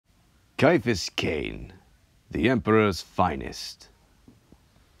Ciaphas Cain, the Emperor's finest.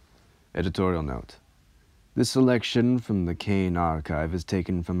 Editorial note. This selection from the Cain archive is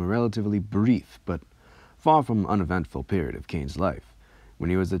taken from a relatively brief but far from uneventful period of Cain's life, when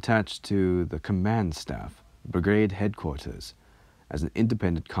he was attached to the command staff, brigade headquarters, as an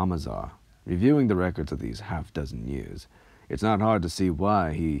independent commissar. Reviewing the records of these half-dozen years, it's not hard to see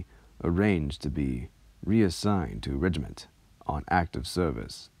why he arranged to be reassigned to a regiment on active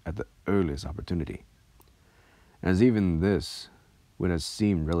service at the earliest opportunity, as even this would have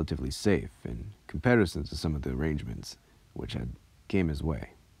seemed relatively safe in comparison to some of the arrangements which had came his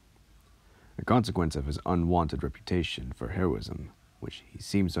way, a consequence of his unwanted reputation for heroism, which he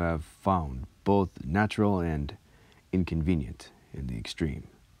seems to have found both natural and inconvenient in the extreme,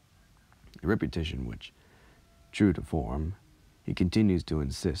 a reputation which, true to form, he continues to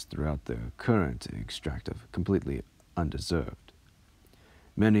insist throughout the current extract of completely undeserved.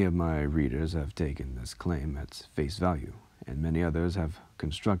 Many of my readers have taken this claim at face value, and many others have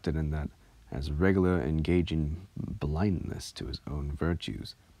constructed in that as regular engaging blindness to his own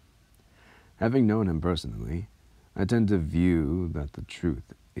virtues. Having known him personally, I tend to view that the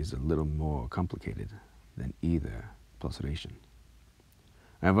truth is a little more complicated than either postulation.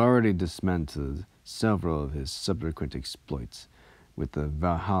 I have already dismantled several of his subsequent exploits with the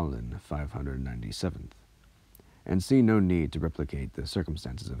Valhallan 597th, and see no need to replicate the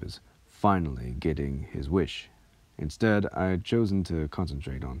circumstances of his finally getting his wish. Instead, I had chosen to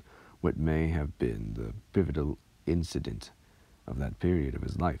concentrate on what may have been the pivotal incident of that period of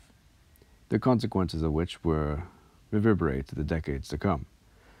his life, the consequences of which were reverberate to the decades to come.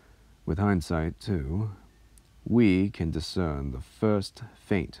 With hindsight, too, we can discern the first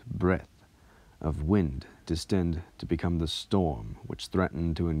faint breath of wind destined to become the storm which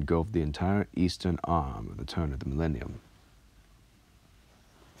threatened to engulf the entire eastern arm of the turn of the millennium.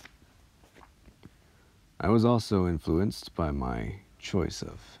 I was also influenced by my choice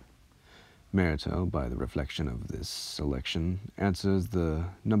of Marital, by the reflection of this selection, answers the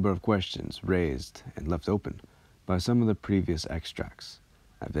number of questions raised and left open by some of the previous extracts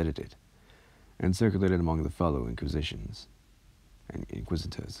I've edited and circulated among the fellow inquisitions and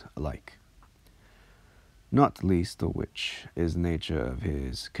inquisitors alike, not least of which is the nature of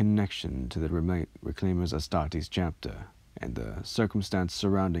his connection to the Reclaimers Astartes chapter and the circumstance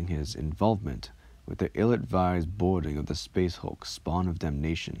surrounding his involvement with the ill-advised boarding of the Space Hulk Spawn of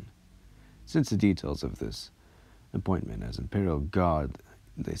Damnation, since the details of this appointment as Imperial Guard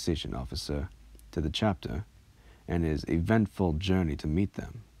Liaison Officer to the chapter and his eventful journey to meet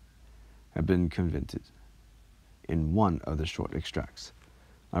them have been convented in one of the short extracts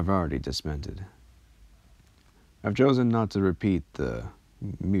I've already dismantled. I've chosen not to repeat the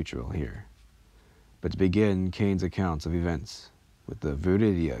mutual here, but to begin Cain's accounts of events with the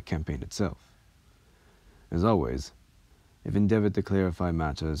Viridia campaign itself. As always, I've endeavored to clarify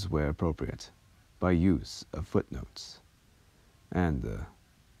matters where appropriate by use of footnotes and the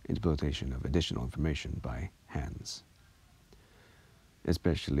interpretation of additional information by hands,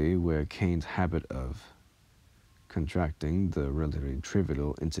 especially where Cain's habit of contracting the relatively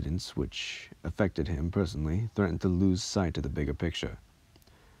trivial incidents which affected him personally threatened to lose sight of the bigger picture.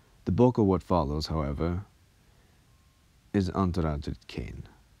 The bulk of what follows, however, is entourage Cain,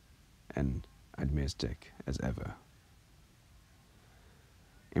 and admistic as ever.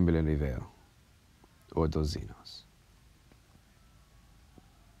 Imbeleni Vale, or Dosinos.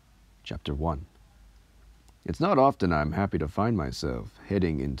 Chapter 1. It's not often I'm happy to find myself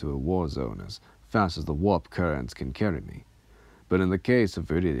heading into a war zone as fast as the warp currents can carry me, but in the case of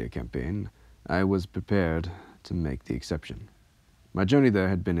the Viridia campaign, I was prepared to make the exception. My journey there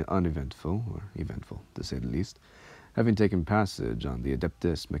had been uneventful, or eventful to say the least, having taken passage on the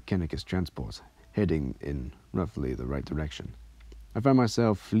Adeptus Mechanicus transport, heading in roughly the right direction. I found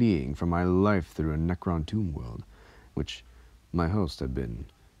myself fleeing for my life through a Necron tomb world, which my host had been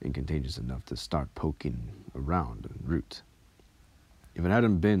incontagious enough to start poking around en route. If it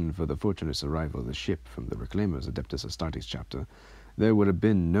hadn't been for the fortuitous arrival of the ship from the Reclaimers Adeptus Astartes chapter, there would have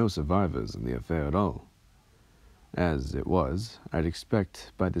been no survivors in the affair at all. As it was, I'd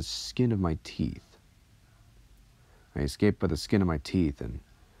expect by the skin of my teeth. I escaped by the skin of my teeth, and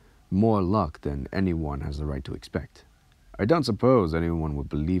more luck than anyone has the right to expect. I don't suppose anyone would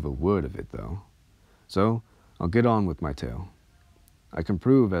believe a word of it, though. So, I'll get on with my tale. I can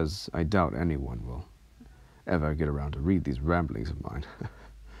prove, as I doubt anyone will ever get around to read these ramblings of mine.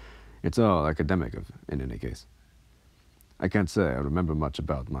 It's all academic, in any case. I can't say I remember much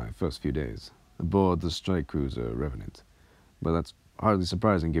about my first few days aboard the strike cruiser Revenant, but that's hardly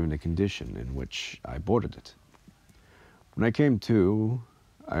surprising given the condition in which I boarded it. When I came to,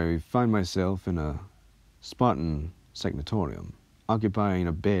 I find myself in a Spartan secnatorium, occupying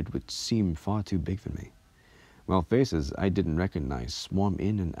a bed which seemed far too big for me, while faces I didn't recognize swarm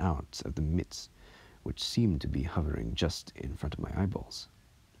in and out of the midst, which seemed to be hovering just in front of my eyeballs.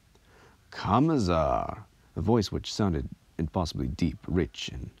 "Commissar," a voice which sounded impossibly deep, rich,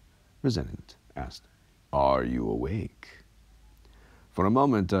 and resonant, asked, "Are you awake?" For a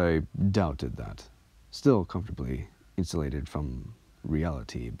moment I doubted that, still comfortably insulated from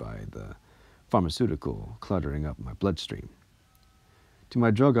reality by the pharmaceutical cluttering up my bloodstream. To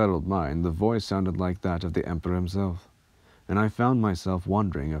my drug-addled mind, the voice sounded like that of the Emperor himself, and I found myself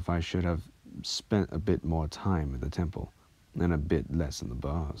wondering if I should have spent a bit more time in the temple and a bit less in the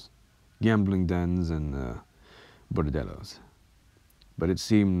bars, gambling dens, and bordellos. But it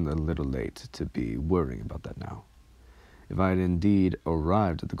seemed a little late to be worrying about that now. If I had indeed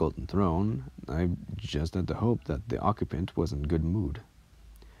arrived at the Golden Throne, I just had to hope that the occupant was in good mood,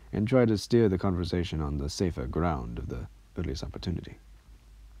 and try to steer the conversation on the safer ground of the earliest opportunity.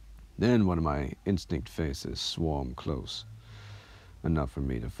 Then one of my instinct faces swarmed close, enough for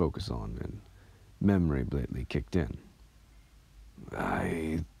me to focus on, and memory blatantly kicked in.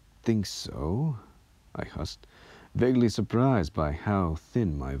 "I think so," I husked, vaguely surprised by how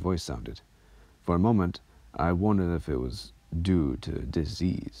thin my voice sounded. For a moment, I wondered if it was due to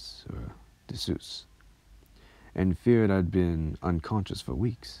disease or disuse, and feared I'd been unconscious for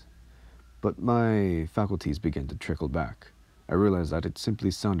weeks. But my faculties began to trickle back. I realized that it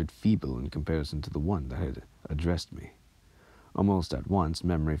simply sounded feeble in comparison to the one that had addressed me. Almost at once,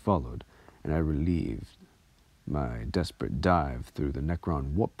 memory followed, and I relieved my desperate dive through the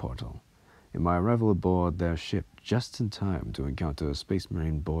Necron warp portal, and my arrival aboard their ship just in time to encounter a Space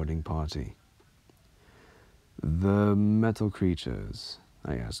Marine boarding party. "The metal creatures,"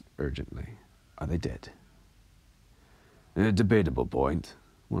 I asked urgently, "are they dead?" "A debatable point,"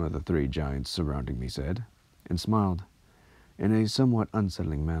 one of the three giants surrounding me said, and smiled in a somewhat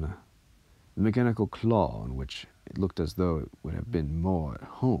unsettling manner. The mechanical claw, on which it looked as though it would have been more at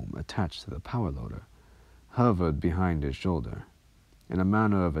home attached to the power loader, hovered behind his shoulder, in a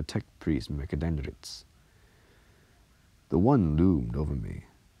manner of a tech priest mechadendrites. The one loomed over me,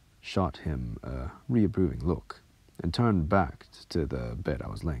 shot him a reapproving look, and turned back to the bed I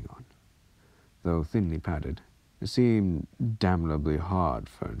was laying on. Though thinly padded, it seemed damnably hard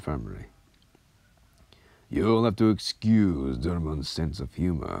for infirmary. "You'll have to excuse Durman's sense of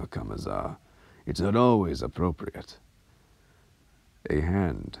humor, Commissar. It's not always appropriate." A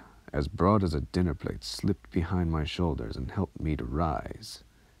hand, as broad as a dinner plate, slipped behind my shoulders and helped me to rise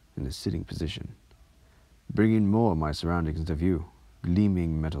in a sitting position, bringing more of my surroundings into view.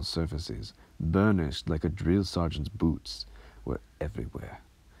 Gleaming metal surfaces, burnished like a drill sergeant's boots, were everywhere,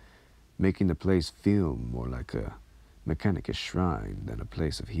 making the place feel more like a mechanicus shrine than a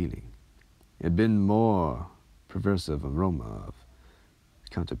place of healing. It had been more perversive aroma of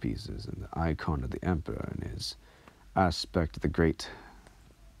counterpieces and the icon of the Emperor and his aspect of the great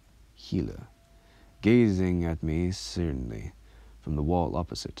healer, gazing at me serenely from the wall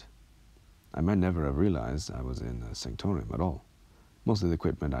opposite. I might never have realized I was in a sanctorium at all. Most of the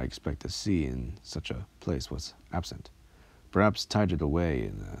equipment I expect to see in such a place was absent, perhaps tied away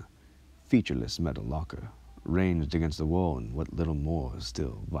in a featureless metal locker, ranged against the wall in what little more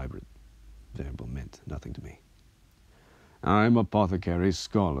still vibrant variable meant nothing to me. "I'm Apothecary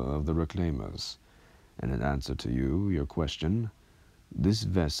Scholar of the Reclaimers, and in answer to your question, this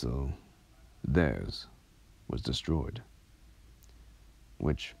vessel, theirs, was destroyed."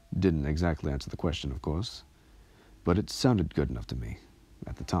 Which didn't exactly answer the question, of course, but it sounded good enough to me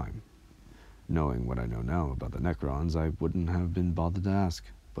at the time. Knowing what I know now about the Necrons, I wouldn't have been bothered to ask,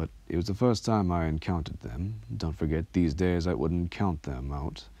 but it was the first time I encountered them. Don't forget, these days I wouldn't count them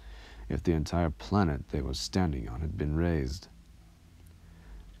out if the entire planet they were standing on had been razed.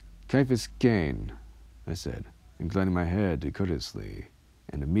 "Ciaphas Cain," I said, inclining my head courteously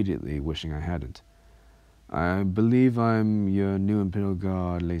and immediately wishing I hadn't. "I believe I'm your new Imperial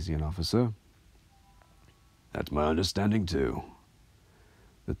Guard liaison officer." "That's my understanding, too,"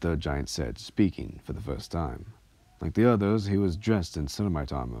 the third giant said, speaking for the first time. Like the others, he was dressed in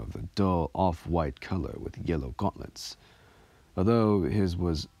Ceramite armor of a dull off-white color with yellow gauntlets, although his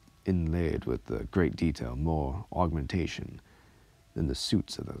was inlaid with great detail, more augmentation than the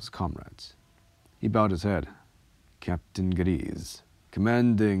suits of those comrades. He bowed his head. "Captain Grise,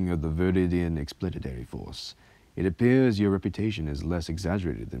 commanding of the Viridian Expeditionary Force, it appears your reputation is less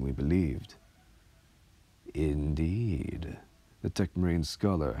exaggerated than we believed." "Indeed," the Tech Marine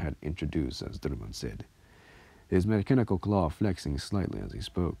scholar had introduced as Durman said, his mechanical claw flexing slightly as he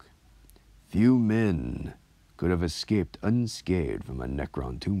spoke. "Few men could have escaped unscathed from a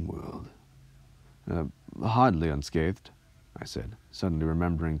Necron tomb world. Hardly unscathed, I said, suddenly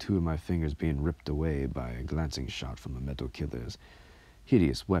remembering two of my fingers being ripped away by a glancing shot from a metal killer's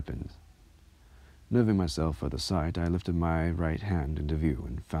hideous weapons. Nerving myself for the sight, I lifted my right hand into view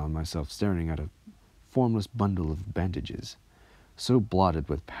and found myself staring at a formless bundle of bandages, so blotted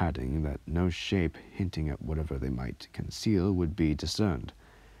with padding that no shape hinting at whatever they might conceal would be discerned.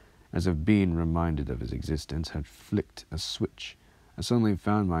 As if being reminded of his existence had flicked a switch, I suddenly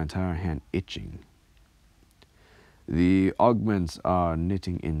found my entire hand itching. "The augments are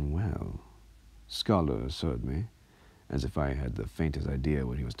knitting in well," Scholar assured me, as if I had the faintest idea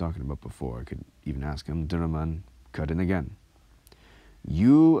what he was talking about before I could even ask him. Durman cut in again.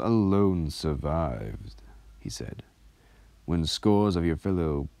 "You alone survived," he said, "when scores of your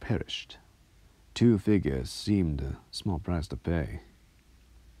fellow perished. 2 figures seemed a small price to pay."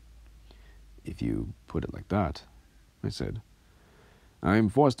 "If you put it like that," I said. I am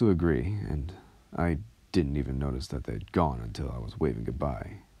forced to agree, and I didn't even notice that they'd gone until I was waving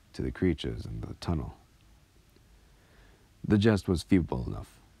goodbye to the creatures in the tunnel. The jest was feeble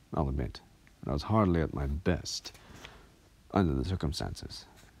enough, I'll admit, but I was hardly at my best under the circumstances,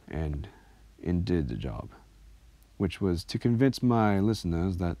 and it did the job, which was to convince my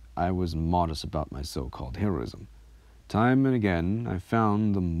listeners that I was modest about my so-called heroism. Time and again, I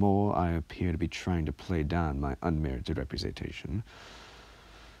found the more I appeared to be trying to play down my unmerited reputation,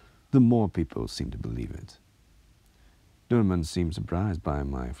 the more people seemed to believe it. Durman seemed surprised by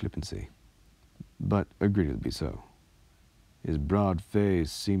my flippancy, but agreed it would be so. His broad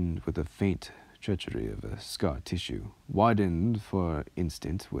face seemed with the faint treachery of a scar tissue, widened for an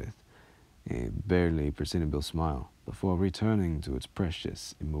instant with a barely perceptible smile, before returning to its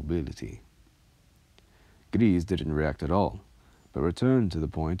precious immobility. Grise didn't react at all, but returned to the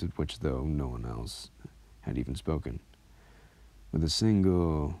point at which, though no one else had even spoken, with a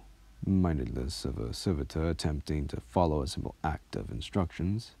single-mindedness of a servitor attempting to follow a simple act of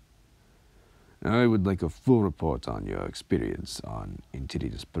instructions. "I would like a full report on your experience on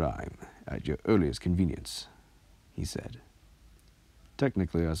Interitus Prime at your earliest convenience," he said.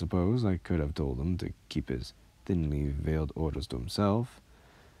 Technically, I suppose, I could have told him to keep his thinly veiled orders to himself,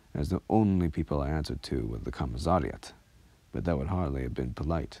 as the only people I answered to were the commissariat, but that would hardly have been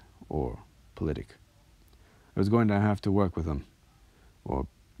polite or politic. I was going to have to work with him, or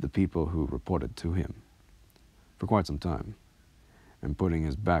the people who reported to him, for quite some time, and putting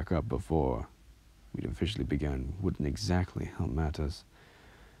his back up before we'd officially begun wouldn't exactly help matters.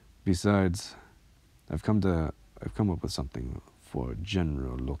 Besides, I've come up with something for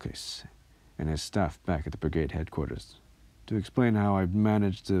General Locus and his staff back at the brigade headquarters to explain how I've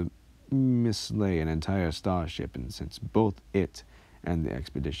managed to mislay an entire starship, and since both it and the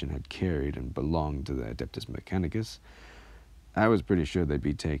expedition had carried and belonged to the Adeptus Mechanicus, I was pretty sure they'd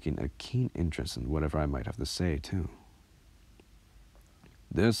be taking a keen interest in whatever I might have to say, too.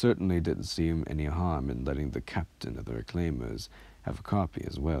 There certainly didn't seem any harm in letting the captain of the Reclaimers have a copy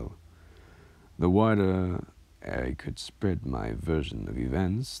as well. The wider I could spread my version of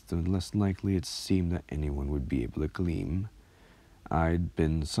events, the less likely it seemed that anyone would be able to glean I'd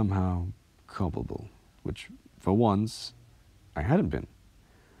been somehow culpable, which, for once, I hadn't been.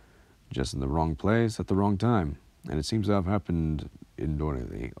 Just in the wrong place at the wrong time, and it seems to have happened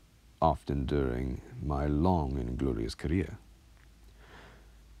inordinately often during my long and glorious career.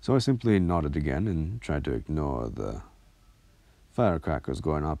 So I simply nodded again and tried to ignore the firecrackers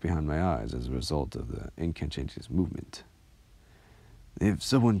going off behind my eyes as a result of the incantation's movement. "If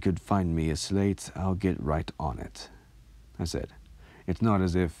someone could find me a slate, I'll get right on it," I said. "It's not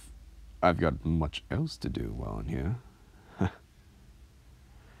as if I've got much else to do while I'm here."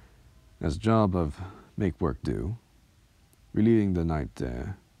 As job of make work do, reliving in the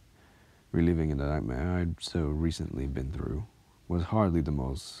nightmare I'd so recently been through was hardly the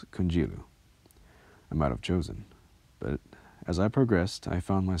most congenial I might have chosen, but as I progressed, I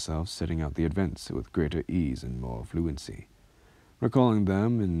found myself setting out the events with greater ease and more fluency, recalling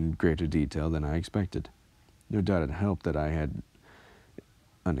them in greater detail than I expected. No doubt it helped that I had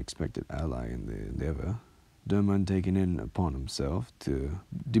unexpected ally in the endeavor, Durman taking it upon himself to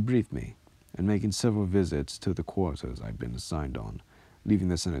debrief me, and making several visits to the quarters I'd been assigned on, leaving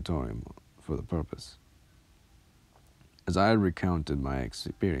the sanatorium for the purpose. As I recounted my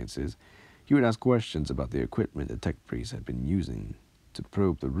experiences, he would ask questions about the equipment the tech priests had been using to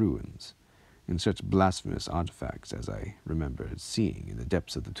probe the ruins, and such blasphemous artifacts as I remembered seeing in the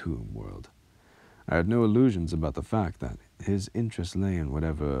depths of the tomb world. I had no illusions about the fact that his interest lay in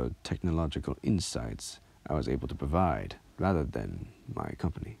whatever technological insights I was able to provide, rather than my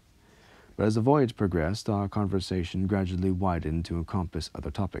company. But as the voyage progressed, our conversation gradually widened to encompass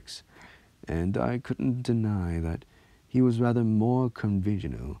other topics, and I couldn't deny that he was rather more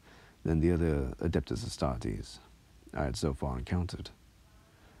conventional than the other Adeptus Astartes I had so far encountered.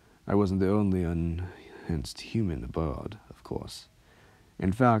 I wasn't the only unhinged human aboard, of course.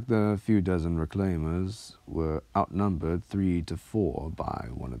 In fact, the few dozen reclaimers were outnumbered 3 to 4 by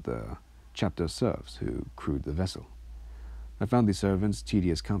one of the chapter serfs who crewed the vessel. I found these servants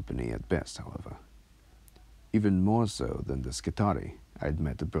tedious company at best, however. Even more so than the Scutari I had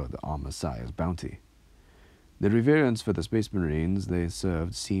met aboard the Messiah's bounty. The reverence for the Space Marines they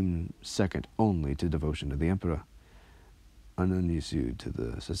served seemed second only to devotion to the Emperor, unused to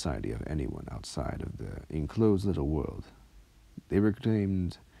the society of anyone outside of the enclosed little world. They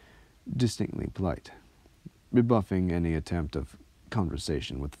reclaimed distinctly polite, rebuffing any attempt of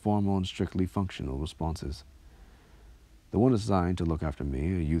conversation with formal and strictly functional responses. The one assigned to look after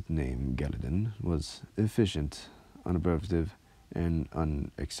me, a youth named Geladin, was efficient, unabrasive, and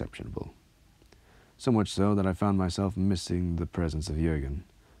unexceptionable. So much so that I found myself missing the presence of Jurgen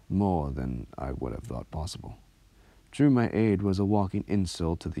more than I would have thought possible. True, my aide was a walking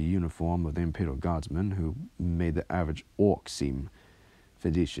insult to the uniform of the Imperial Guardsmen, who made the average orc seem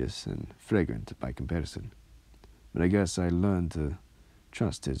fadicious and fragrant by comparison. But I guess I learned to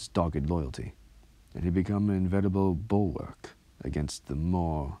trust his dogged loyalty, and he'd become an inevitable bulwark against the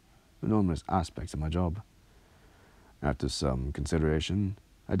more enormous aspects of my job. After some consideration,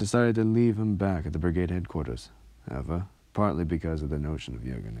 I decided to leave him back at the brigade headquarters. However, partly because of the notion of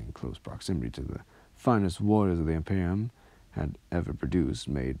Jurgen in close proximity to the finest warriors of the Imperium had ever produced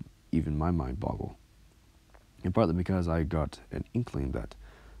made even my mind boggle, and partly because I got an inkling that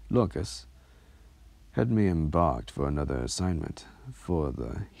Lorcas had me embarked for another assignment for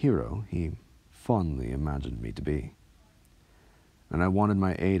the hero he fondly imagined me to be, and I wanted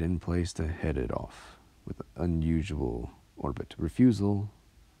my aide in place to head it off with unusual orbit refusal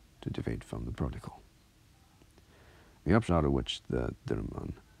to deviate from the protocol. The upshot of which the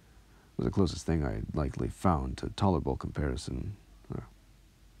Dirman was the closest thing I had likely found to tolerable comparison, or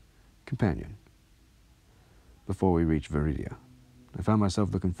companion. Before we reached Viridia, I found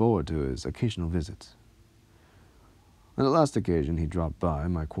myself looking forward to his occasional visits. On the last occasion he dropped by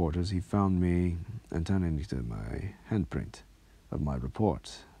my quarters, he found me annotating my handprint of my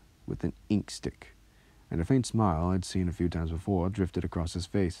report with an ink stick, and a faint smile I'd seen a few times before drifted across his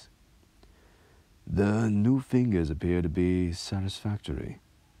face. "The new fingers appear to be satisfactory,"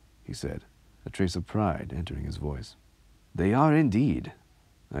 he said, a trace of pride entering his voice. "They are indeed,"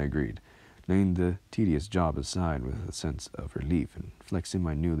 I agreed, laying the tedious job aside with a sense of relief and flexing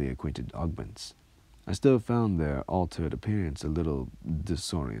my newly acquainted augments. I still found their altered appearance a little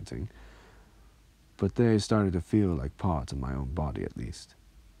disorienting, but they started to feel like parts of my own body at least.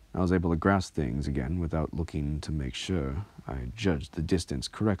 I was able to grasp things again without looking to make sure I judged the distance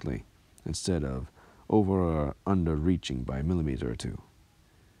correctly, instead of over or under reaching by a millimeter or two.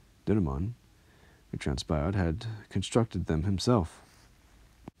 Dirman, it transpired, had constructed them himself,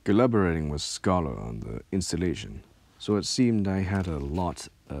 collaborating with Scholar on the installation, so it seemed I had a lot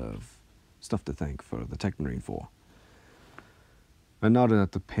of stuff to thank for the Techmarine for. I nodded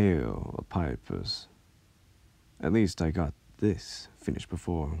at the pail of pipers. At least I got this finished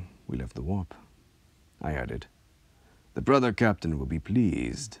before we left the warp. I added, "The brother captain will be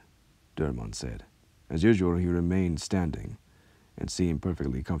pleased," Dirman said. As usual, he remained standing, and seemed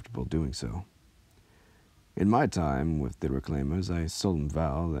perfectly comfortable doing so. In my time with the Reclaimers, I seldom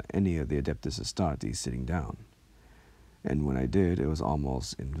vow any of the Adeptus Astartes sitting down, and when I did, it was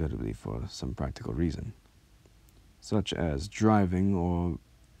almost inevitably for some practical reason, such as driving or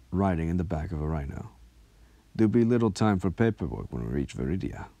riding in the back of a rhino. There'll be little time for paperwork when we reach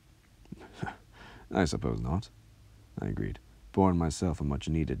Viridia. I suppose not, I agreed, pouring myself a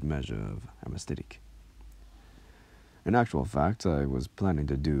much-needed measure of anesthetic. In actual fact, I was planning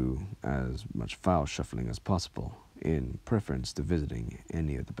to do as much file shuffling as possible, in preference to visiting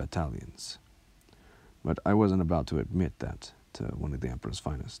any of the battalions. But I wasn't about to admit that to one of the Emperor's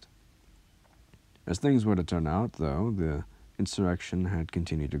finest. As things were to turn out, though, the insurrection had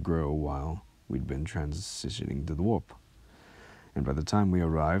continued to grow while we'd been transitioning to the warp. And by the time we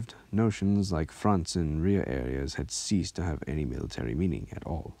arrived, notions like fronts and rear areas had ceased to have any military meaning at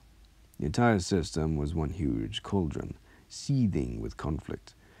all. The entire system was one huge cauldron, seething with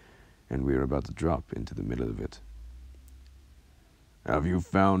conflict, and we were about to drop into the middle of it. "Have you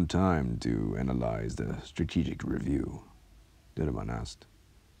found time to analyze the strategic review?" Dirman asked,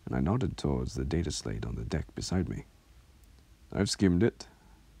 and I nodded towards the data slate on the deck beside me. "I've skimmed it,"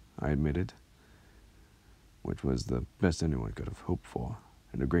 I admitted, which was the best anyone could have hoped for,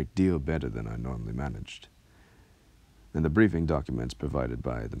 and a great deal better than I normally managed. In the briefing documents provided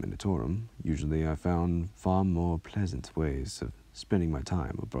by the Minotaurum, usually I found far more pleasant ways of spending my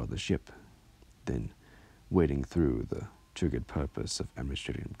time aboard the ship than wading through the triggered purpose of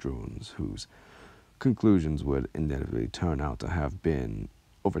administrative drones whose conclusions would inevitably turn out to have been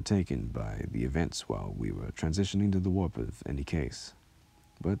overtaken by the events while we were transitioning to the warp of any case.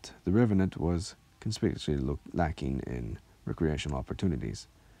 But the Revenant was conspicuously lacking in recreational opportunities.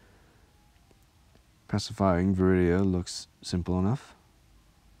 Pacifying Viridia looks simple enough.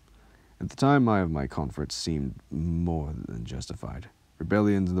 At the time, my comforts seemed more than justified.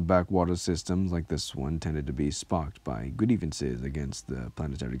 Rebellions in the backwater systems like this one tended to be sparked by grievances against the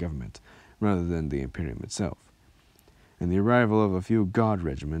planetary government, rather than the Imperium itself. And the arrival of a few guard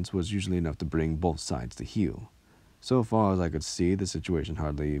regiments was usually enough to bring both sides to heel. So far as I could see, the situation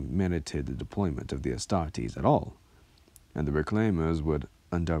hardly merited the deployment of the Astartes at all, and the Reclaimers would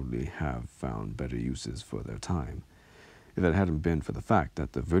undoubtedly have found better uses for their time, if it hadn't been for the fact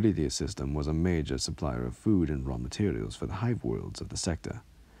that the Viridia system was a major supplier of food and raw materials for the hive worlds of the sector.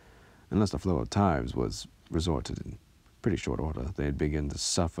 Unless the flow of tithes was resorted in pretty short order, they'd begin to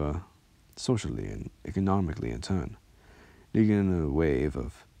suffer socially and economically in turn, leading in a wave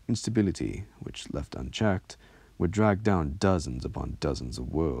of instability which, left unchecked, would drag down dozens upon dozens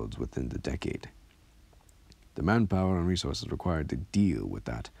of worlds within the decade. The manpower and resources required to deal with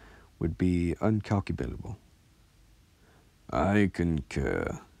that would be incalculable. "I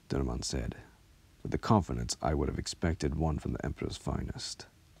concur," Durman said, with the confidence I would have expected one from the Emperor's finest.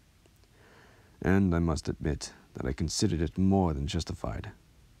 And I must admit that I considered it more than justified.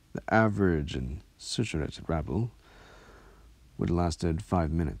 The average and Suturet rabble would have lasted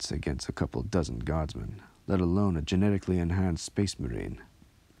 5 minutes against a couple dozen guardsmen, let alone a genetically enhanced space marine.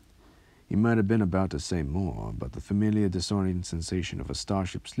 He might have been about to say more, but the familiar disorienting sensation of a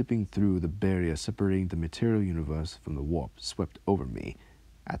starship slipping through the barrier separating the material universe from the warp swept over me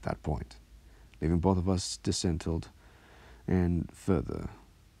at that point, leaving both of us dissented and further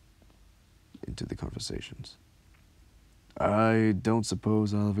into the conversations. "I don't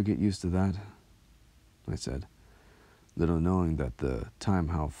suppose I'll ever get used to that," I said, little knowing that the time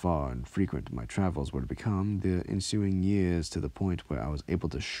how far and frequent my travels were to become the ensuing years, to the point where I was able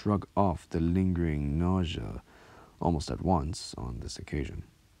to shrug off the lingering nausea almost at once on this occasion.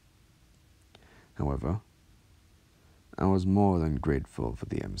 However, I was more than grateful for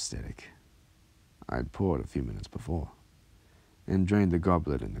the anesthetic I'd poured a few minutes before, and drained the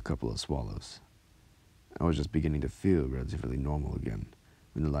goblet in a couple of swallows. I was just beginning to feel relatively normal again,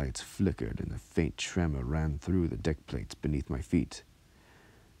 when the lights flickered and a faint tremor ran through the deck plates beneath my feet.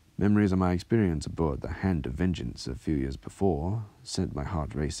 Memories of my experience aboard the Hand of Vengeance a few years before sent my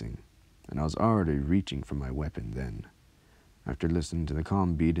heart racing, and I was already reaching for my weapon then. After listening to the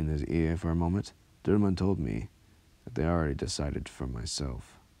calm beat in his ear for a moment, Durman told me that they already decided for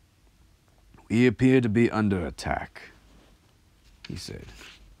myself. "We appear to be under attack," he said.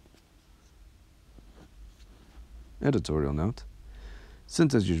 Editorial note.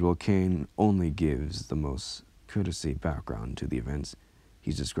 Since, as usual, Cain only gives the most courtesy background to the events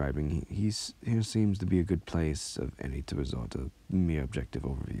he's describing, here seems to be a good place of any to resort to a mere objective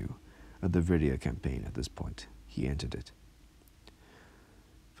overview of the Viridia campaign at this point. He entered it.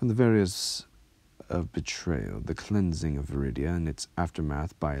 From the various of betrayal, the cleansing of Viridia and its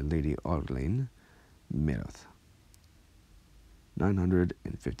aftermath by Lady Orlain, Meroth.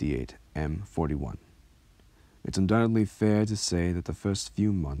 958 M41. It's undoubtedly fair to say that the first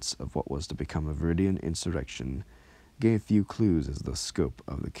few months of what was to become a Viridian insurrection gave few clues as to the scope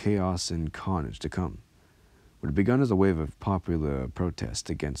of the chaos and carnage to come. What had begun as a wave of popular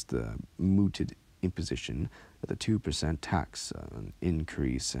protest against the mooted imposition of the 2% tax on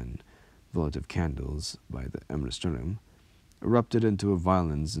increase and votive candles by the Administratum erupted into a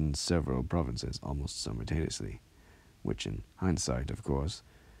violence in several provinces almost simultaneously, which, in hindsight, of course,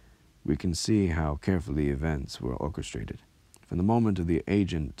 we can see how carefully events were orchestrated. From the moment of the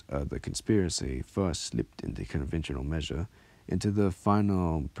agent of the conspiracy first slipped into conventional measure into the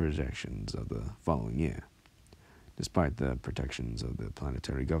final projections of the following year, despite the protections of the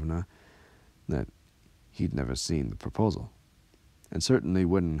planetary governor that he'd never seen the proposal, and certainly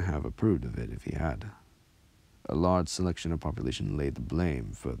wouldn't have approved of it if he had. A large selection of population laid the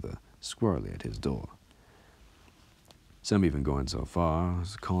blame for the squirrely at his door, some even going so far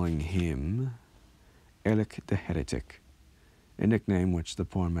as calling him Eric the Heretic, a nickname which the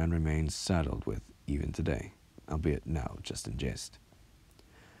poor man remains saddled with even today, albeit now just in jest.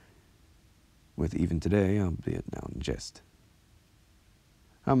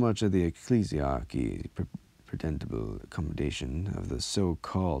 How much of the ecclesiarchy pretendable accommodation of the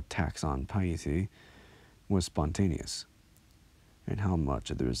so-called tax on piety was spontaneous, and how much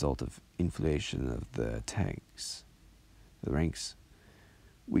of the result of inflation of the ranks,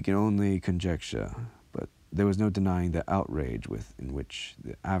 we can only conjecture, but there was no denying the outrage in which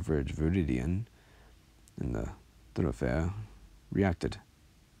the average Viridian in the thoroughfare reacted.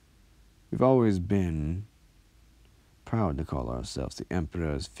 We've always been proud to call ourselves the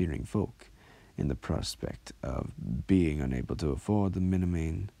Emperor's fearing folk, in the prospect of being unable to afford the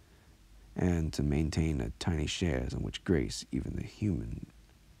minimum and to maintain a tiny shares on which grace even the human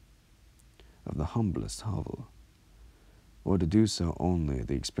of the humblest hovel, or to do so only at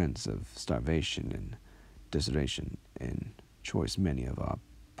the expense of starvation and desolation, in choice many of our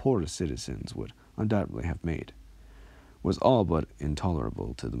poorest citizens would undoubtedly have made, was all but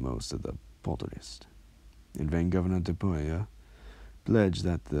intolerable to the most of the Polterist. In vain Governor de Puya pledged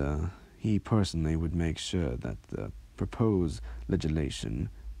that he personally would make sure that the proposed legislation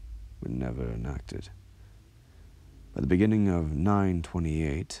would never enacted. By the beginning of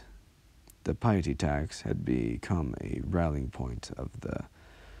 928, the piety tax had become a rallying point of the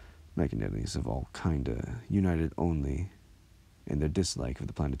machinations of all kinds, united only in their dislike of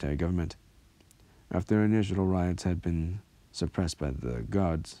the planetary government. After initial riots had been suppressed by the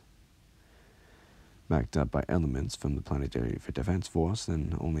gods, backed up by elements from the planetary defense force,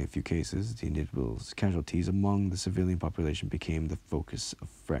 in only a few cases, the individual casualties among the civilian population became the focus of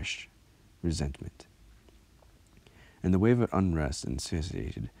fresh resentment. And the wave of unrest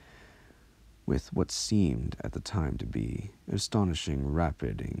associated with what seemed at the time to be astonishing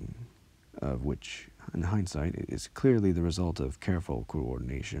rapiding, of which, in hindsight, is clearly the result of careful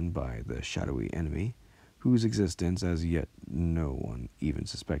coordination by the shadowy enemy, whose existence as yet no one even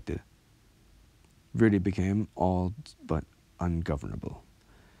suspected. Verdi became all but ungovernable,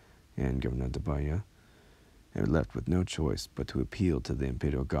 and Governor de Puya had left with no choice but to appeal to the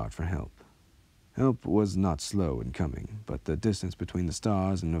imperial god for help. Help was not slow in coming, but the distance between the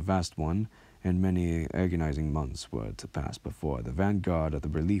stars and a vast one, and many agonizing months were to pass before the vanguard of the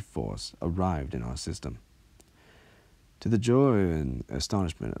relief force arrived in our system. To the joy and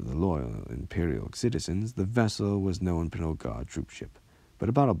astonishment of the loyal imperial citizens, the vessel was no imperial guard troopship, but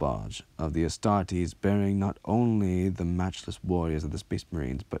a battle barge of the Astartes bearing not only the matchless warriors of the Space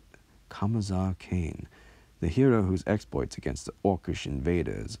Marines, but Ciaphas Cain, the hero whose exploits against the orcish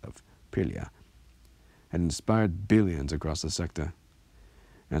invaders of Pelia had inspired billions across the sector.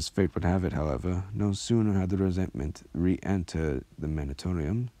 As fate would have it, however, no sooner had the resentment re-entered the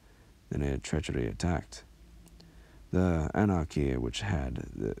Manitorium than it treachery attacked. The anarchy which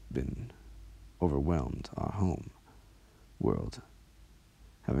had been overwhelmed our home world,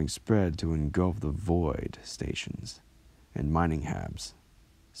 having spread to engulf the void stations and mining hubs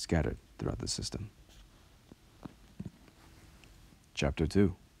scattered throughout the system. Chapter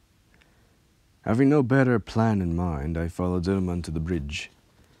 2. Having no better plan in mind, I followed Zilman to the bridge.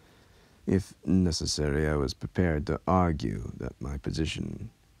 If necessary, I was prepared to argue that my position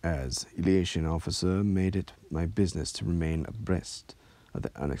as Iliation officer made it my business to remain abreast of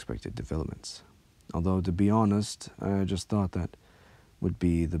the unexpected developments. Although, to be honest, I just thought that would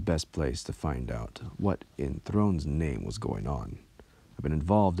be the best place to find out what in Throne's name was going on. I've been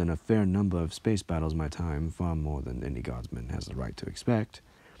involved in a fair number of space battles in my time, far more than any guardsman has the right to expect.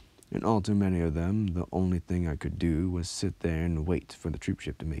 In all too many of them, the only thing I could do was sit there and wait for the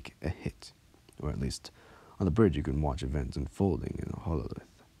troopship to make a hit. Or at least, on the bridge you can watch events unfolding in a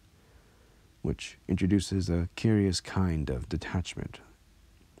hololith, which introduces a curious kind of detachment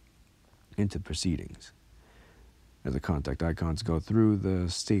into proceedings, as the contact icons go through the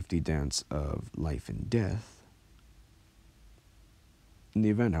safety dance of life and death. In the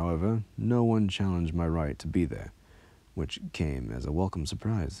event, however, no one challenged my right to be there, which came as a welcome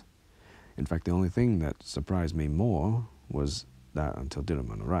surprise. In fact, the only thing that surprised me more was that until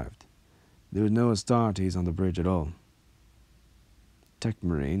Dillerman arrived, there was no Astartes on the bridge at all. Tech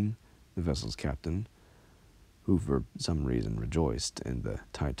Marine, the vessel's captain, who for some reason rejoiced in the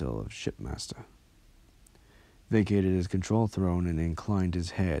title of shipmaster, vacated his control throne and inclined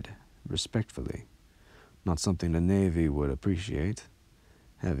his head respectfully, not something the Navy would appreciate,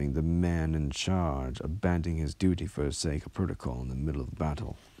 having the man in charge abandoning his duty for the sake of protocol in the middle of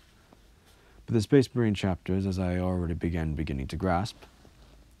battle. But the Space Marine chapters, as I already beginning to grasp,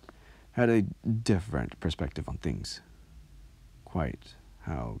 had a different perspective on things. Quite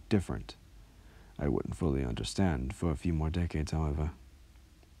how different, I wouldn't fully understand for a few more decades, however.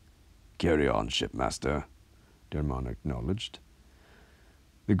 "Carry on, shipmaster," Dermon acknowledged,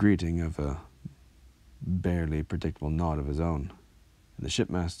 the greeting of a barely predictable nod of his own, and the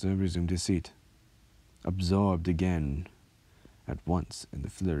shipmaster resumed his seat. absorbed again at once in the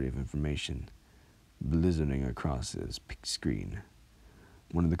flurry of information blizzarding across his screen.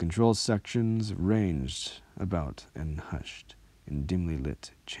 One of the control sections ranged about and hushed in dimly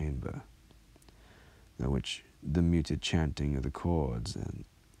lit chamber, in which the muted chanting of the chords and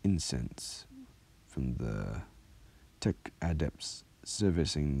incense from the tech adepts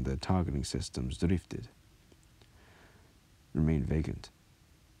servicing the targeting systems drifted, remained vacant.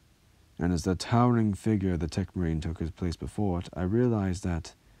 And as the towering figure of the tech marine took his place before it, I realized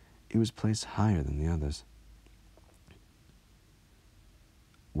that it was placed higher than the others.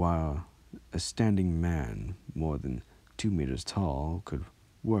 While a standing man more than 2 meters tall could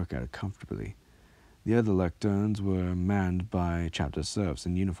work at it comfortably, the other lecterns were manned by chapter serfs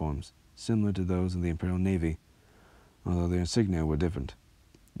in uniforms similar to those of the Imperial Navy, although their insignia were different,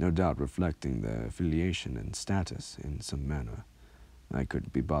 no doubt reflecting their affiliation and status in some manner I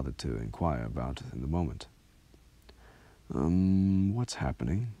couldn't be bothered to inquire about in the moment. What's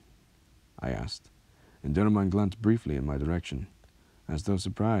happening?" I asked, and Donovan glanced briefly in my direction, as though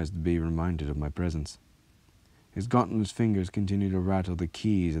surprised to be reminded of my presence. His gauntlet fingers continued to rattle the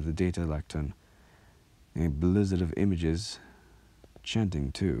keys of the data lectern. A blizzard of images,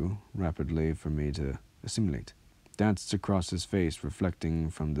 chanting too, rapidly for me to assimilate, danced across his face, reflecting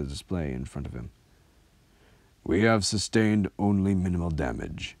from the display in front of him. "We have sustained only minimal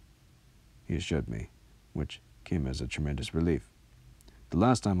damage," he assured me, which came as a tremendous relief. The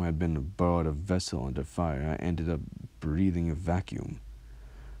last time I had been aboard a vessel under fire, I ended up breathing a vacuum.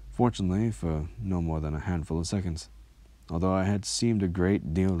 Fortunately, for no more than a handful of seconds, although I had seemed a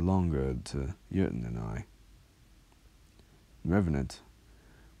great deal longer to Yerton and I. Revenant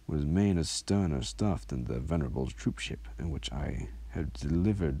was made of sterner stuff than the venerable troopship in which I had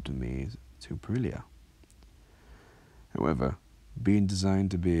delivered me to Perilia. However, being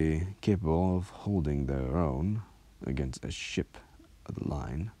designed to be capable of holding their own against a ship of the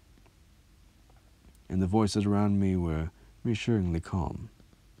line, and the voices around me were reassuringly calm.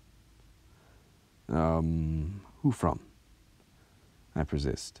 Who from?" I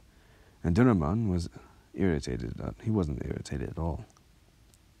persist, and Dunnerman was irritated. He wasn't irritated at all.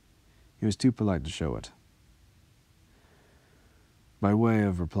 He was too polite to show it. By way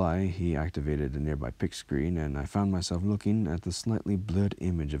of reply, he activated a nearby pick screen, and I found myself looking at the slightly blurred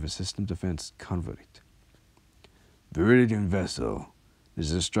image of a system defense convoy. "Viridian vessel. This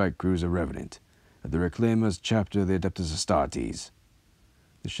is a strike cruiser Revenant of the Reclaimers chapter of the Adeptus Astartes,"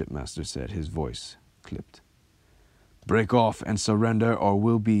 the shipmaster said, his voice clipped. "Break off and surrender, or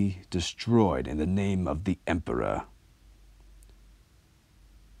we'll be destroyed in the name of the Emperor."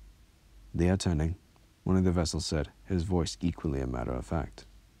 "They are turning," one of the vessels said, his voice equally a matter of fact.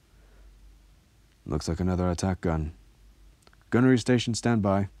 "Looks like another attack gun. Gunnery station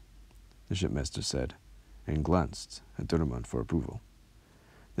standby," the shipmaster said, and glanced at Durman for approval.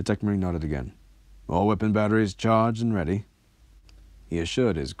 The tech marine nodded again. "All weapon batteries charged and ready," he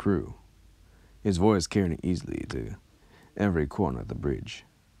assured his crew, his voice carrying easily to every corner of the bridge.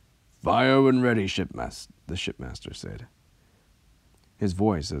 "Fire when ready, the shipmaster said, his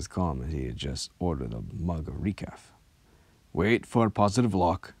voice as calm as he had just ordered a mug of recaf. "Wait for a positive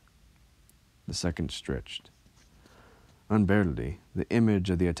lock." The second stretched. Unbearably, the image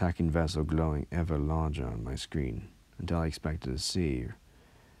of the attacking vessel glowing ever larger on my screen, until I expected to see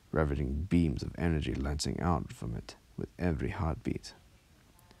riveting beams of energy lancing out from it with every heartbeat.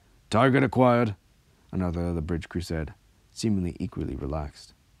 "Target acquired," another of the bridge crew said, seemingly equally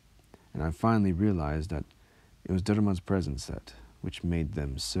relaxed. And I finally realized that it was Durman's presence which made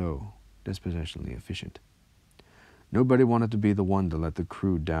them so desperately efficient. Nobody wanted to be the one to let the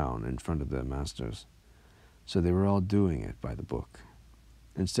crew down in front of their masters, so they were all doing it by the book.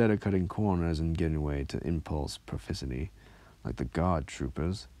 Instead of cutting corners and giving way to impulse proficiency, like the guard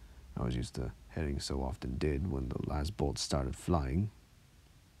troopers I was used to heading so often did when the last bolt started flying.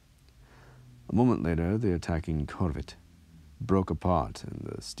 A moment later, the attacking corvette broke apart and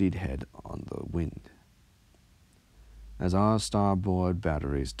the steedhead on the wind, as our starboard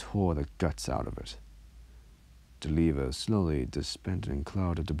batteries tore the guts out of it, to leave a slowly dispensing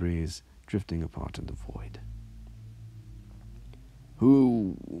cloud of debris drifting apart in the void.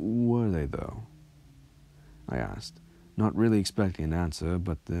 "Who were they, though?" I asked, not really expecting an answer,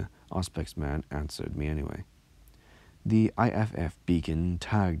 but the Auspex man answered me anyway. The IFF beacon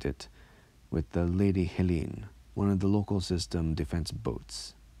tagged it with the Lady Helene, one of the local system defense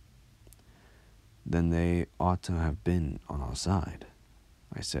boats. "Then they ought to have been on our side,"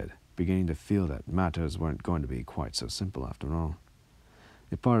 I said, beginning to feel that matters weren't going to be quite so simple after all.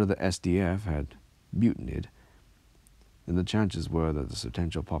 If part of the SDF had mutinied, then the chances were that the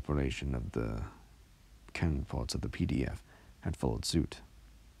potential population of the counterparts of the PDF had followed suit,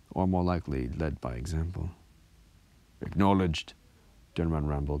 or more likely led by example. "Acknowledged," Donovan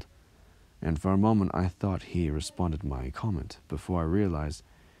rambled, and for a moment I thought he responded to my comment before I realized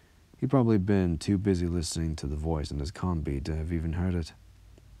he'd probably been too busy listening to the voice in his combi to have even heard it.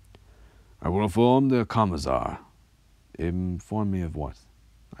 "I will inform the Commissar." "Inform me of what?"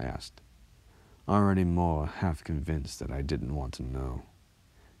 I asked, already more half convinced that I didn't want to know.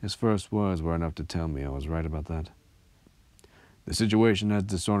 His first words were enough to tell me I was right about that. "The situation has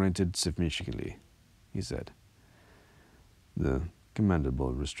disoriented significantly," he said, the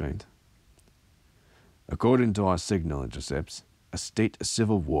commendable restraint. "According to our signal intercepts, a state of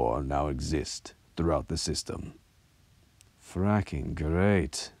civil war now exists throughout the system." "Fracking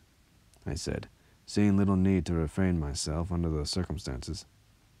great," I said, seeing little need to refrain myself under the circumstances.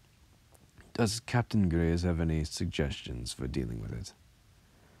 "Does Captain Grays have any suggestions for dealing with it?"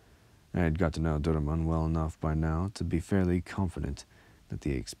 I had got to know Donovan well enough by now to be fairly confident that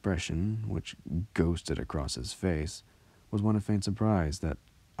the expression which ghosted across his face was one of faint surprise that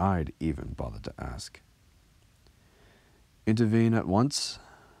I'd even bothered to ask. "Intervene at once,"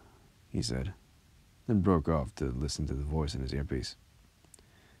 he said, then broke off to listen to the voice in his earpiece.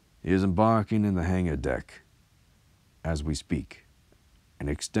 "He is embarking in the hangar deck as we speak, and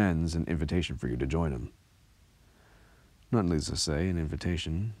extends an invitation for you to join him." Not needless to say, an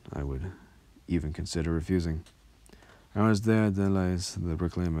invitation I would even consider refusing. I was there to lies the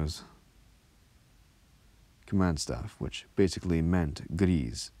Reclaimer's command staff, which basically meant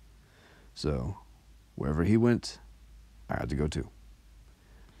Grise. So, wherever he went, I had to go too.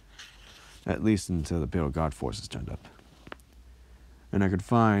 At least until the Pale Guard forces turned up. And I could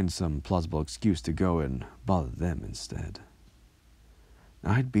find some plausible excuse to go and bother them instead.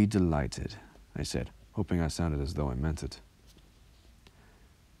 "I'd be delighted," I said, hoping I sounded as though I meant it.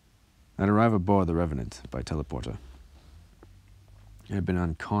 I'd arrived aboard the Revenant by teleporter. I had been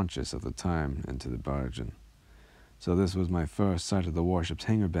unconscious at the time into the barge, so this was my first sight of the warship's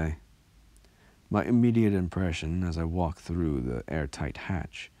hangar bay. My immediate impression as I walked through the airtight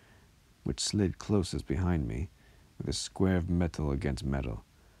hatch, which slid closest behind me, with a square of metal against metal,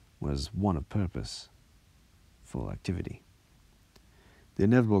 was one of purpose, full activity. The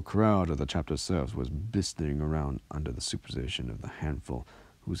inevitable crowd of the chapter serfs was blistering around under the supervision of the handful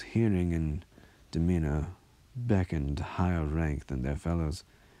whose hearing and demeanor beckoned higher rank than their fellows,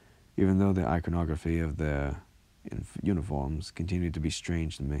 even though the iconography of their uniforms continued to be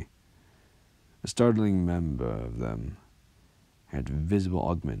strange to me. A startling member of them had visible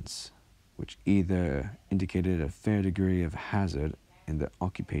augments, which either indicated a fair degree of hazard in their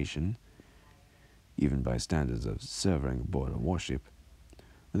occupation, even by standards of serving aboard a warship,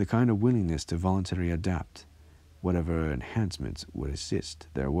 with a kind of willingness to voluntarily adapt whatever enhancements would assist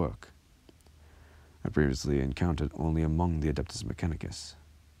their work. I previously encountered only among the Adeptus Mechanicus.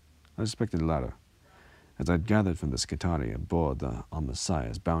 I suspected the latter, as I'd gathered from the Scutari aboard the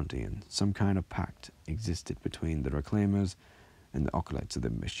Messiah's bounty, and some kind of pact existed between the Reclaimers and the acolytes of the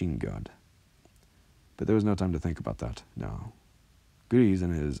Machine God. But there was no time to think about that now. Grise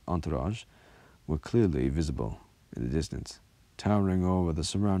and his entourage were clearly visible in the distance, towering over the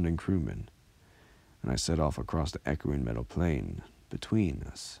surrounding crewmen, and I set off across the echoing metal plain between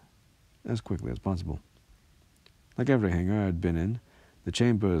us as quickly as possible. Like every hangar I'd been in, the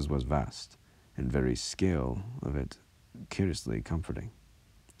chambers was vast, and very scale of it curiously comforting.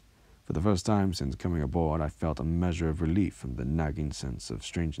 For the first time since coming aboard, I felt a measure of relief from the nagging sense of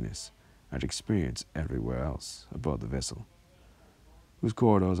strangeness I'd experienced everywhere else aboard the vessel, whose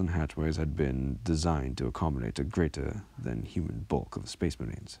corridors and hatchways had been designed to accommodate a greater than human bulk of space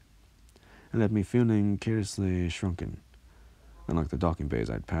marines, and left me feeling curiously shrunken. Unlike the docking bays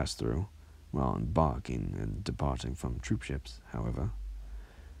I'd passed through while embarking and departing from troop ships, however,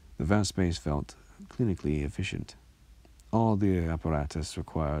 the vast space felt clinically efficient. All the apparatus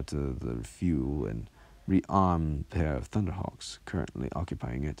required to the refuel and rearm pair of Thunderhawks currently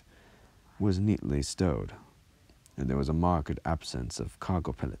occupying it was neatly stowed, and there was a marked absence of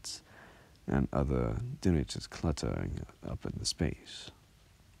cargo pellets and other damages cluttering up in the space.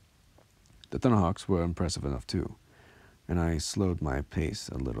 The Thunderhawks were impressive enough too, and I slowed my pace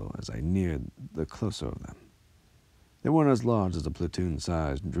a little as I neared the closer of them. They weren't as large as the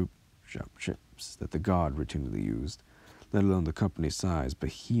platoon-sized troop ships that the Guard routinely used, let alone the company-sized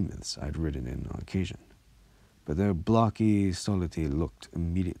behemoths I'd ridden in on occasion. But their blocky solidity looked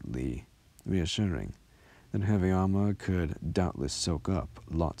immediately reassuring that heavy armor could doubtless soak up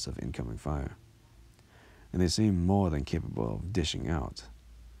lots of incoming fire, and they seemed more than capable of dishing out,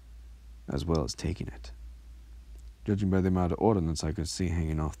 as well as taking it, judging by the amount of ordnance I could see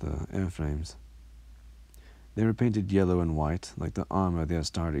hanging off the airframes. They were painted yellow and white, like the armor of the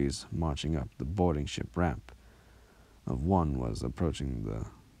Astartes marching up the boarding ship ramp. Of one was approaching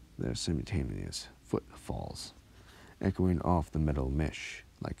their simultaneous footfalls, echoing off the metal mesh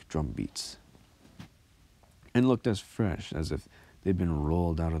like drum beats, and looked as fresh as if they'd been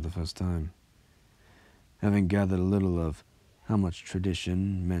rolled out of the first time. Having gathered a little of how much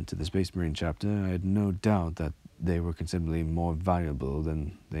tradition meant to the Space Marine chapter, I had no doubt that they were considerably more valuable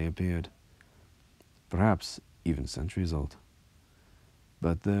than they appeared. Perhaps even centuries old.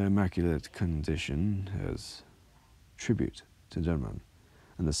 But their immaculate condition as tribute to German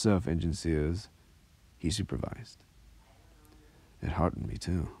and the surf engineers he supervised. It heartened me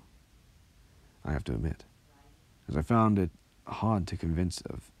too, I have to admit, as I found it hard to convince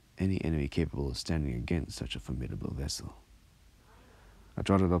of any enemy capable of standing against such a formidable vessel. I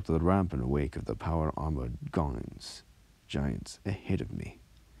trotted up to the ramp in the wake of the power-armored giants ahead of me,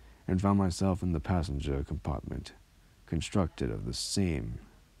 and found myself in the passenger compartment, constructed of the same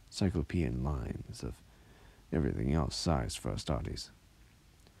cyclopean lines of everything else sized for Astartes.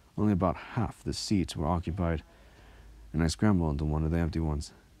 Only about half the seats were occupied, and I scrambled into one of the empty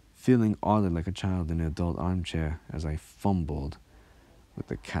ones, feeling oddly like a child in an adult armchair as I fumbled with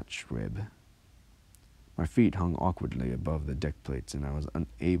the catch rib. My feet hung awkwardly above the deck plates, and I was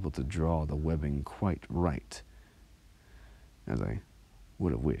unable to draw the webbing quite right, as I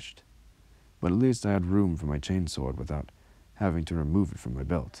would have wished. But at least I had room for my chainsword without having to remove it from my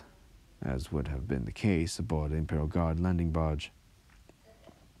belt, as would have been the case aboard the Imperial Guard landing barge.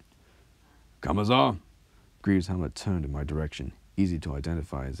 "Commissar!" Greaves' helmet turned in my direction, easy to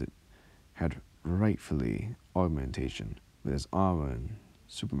identify as it had rightfully augmentation, with its armor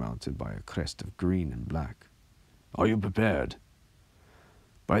supermounted by a crest of green and black. "Are you prepared?"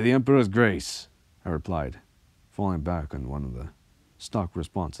 "By the Emperor's grace," I replied, falling back on one of the stock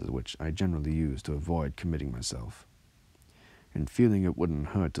responses which I generally use to avoid committing myself, and feeling it wouldn't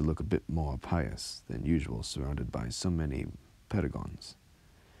hurt to look a bit more pious than usual surrounded by so many paragons.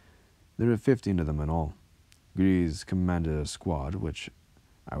 There were 15 of them in all. Greaves commanded a squad which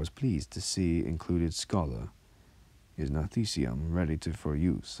I was pleased to see included Scholar, his Nathesium ready for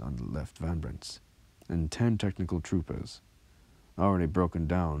use on the left vanbrants, and 10 technical troopers, already broken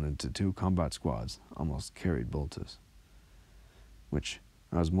down into 2 combat squads, almost carried bolters, which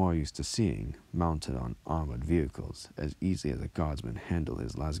I was more used to seeing mounted on armored vehicles as easily as a guardsman handled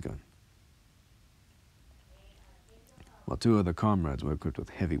his lasgun, while 2 other comrades were equipped with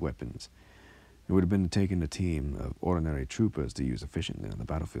heavy weapons. It would have been taking a team of ordinary troopers to use efficiently on the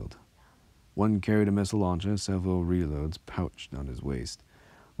battlefield. One carried a missile launcher, several reloads pouched on his waist,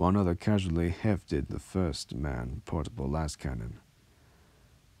 while another casually hefted the first-man portable las cannon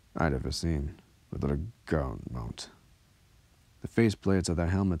I'd ever seen, without a gaunt mount. The faceplates of their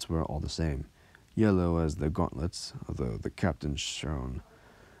helmets were all the same, yellow as their gauntlets, although the captain shone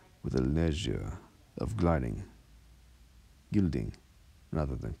with a leisure of gilding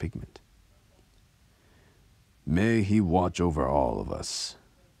rather than pigment. "May he watch over all of us,"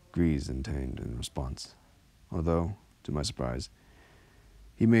 Greaves intoned in response, although, to my surprise,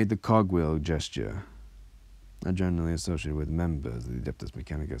 he made the cogwheel gesture, I generally associated with members of the Adeptus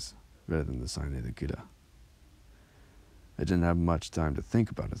Mechanicus, rather than the Sine Lucidia. I didn't have much time to think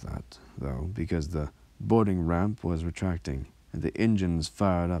about that, though, because the boarding ramp was retracting, and the engines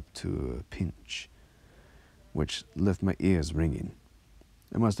fired up to a pinch, which left my ears ringing.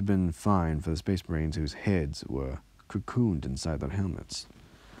 It must have been fine for the Space Marines whose heads were cocooned inside their helmets,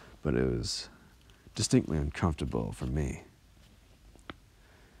 but it was distinctly uncomfortable for me.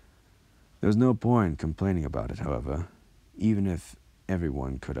 There was no point complaining about it, however, even if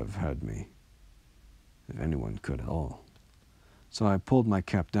everyone could have heard me, if anyone could at all. So I pulled my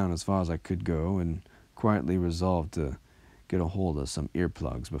cap down as far as I could go and quietly resolved to get a hold of some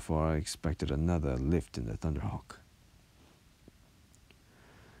earplugs before I expected another lift in the Thunderhawk.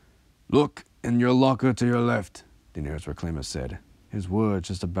 "Look in your locker to your left," the nearest reclaimer said, his words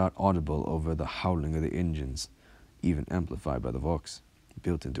just about audible over the howling of the engines, even amplified by the Vox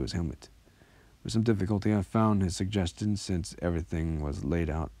built into his helmet. With some difficulty I found his suggestion, since everything was laid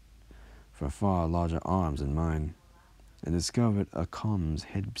out for far larger arms than mine, and discovered a comms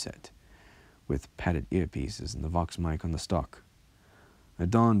headset with padded earpieces and the Vox mic on the stock. I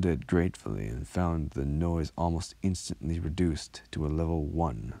donned it gratefully and found the noise almost instantly reduced to a level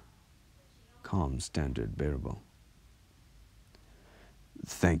 1 comms standard bearable.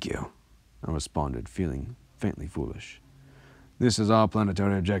 "Thank you," I responded, feeling faintly foolish. "This is our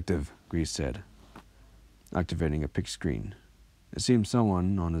planetary objective," Greaves said, activating a pick screen. It seemed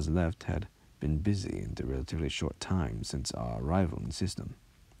someone on his left had been busy in the relatively short time since our arrival in the system,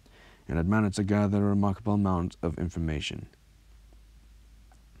 and had managed to gather a remarkable amount of information.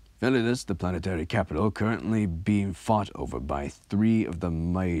 Philidus, the planetary capital, currently being fought over by 3 of the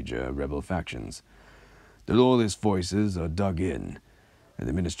major rebel factions. The lawless voices are dug in, and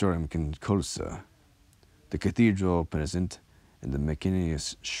the Ministerium Conculsa, the Cathedral Peniscent, and the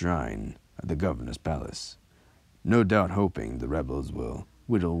Machinius Shrine at the Governor's Palace, no doubt hoping the rebels will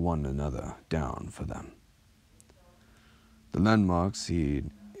whittle one another down for them. The landmarks he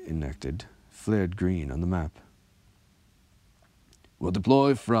enacted flared green on the map. We'll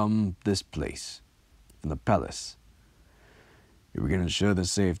deploy from this place, from the palace. If we can ensure the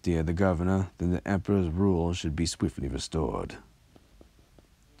safety of the governor, then the emperor's rule should be swiftly restored.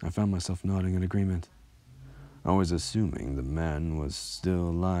 I found myself nodding in agreement, always assuming the man was still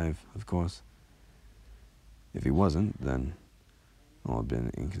alive, of course. If he wasn't, then all had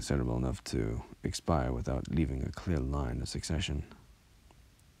been inconsiderable enough to expire without leaving a clear line of succession.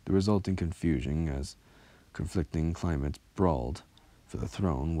 The resulting confusion as conflicting claimants brawled for the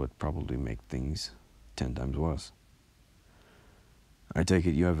throne would probably make things 10 times worse. I take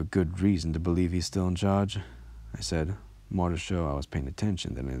it you have a good reason to believe he's still in charge, I said, more to show I was paying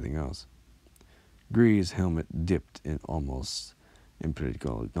attention than anything else. Gree's helmet dipped in almost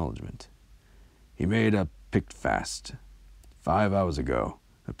impolitical acknowledgement. He made up picked fast 5 hours ago,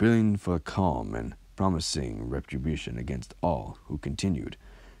 appealing for calm and promising retribution against all who continued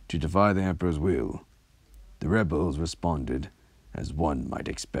to defy the emperor's will. The rebels responded as one might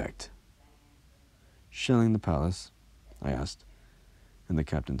expect. Shelling the palace? I asked, and the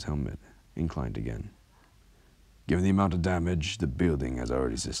captain's helmet inclined again. Given the amount of damage the building has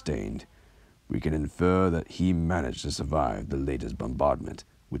already sustained, we can infer that he managed to survive the latest bombardment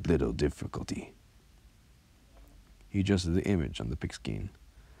with little difficulty. He adjusted the image on the pigskin,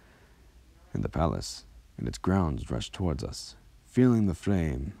 and the palace and its grounds rushed towards us. Feeling the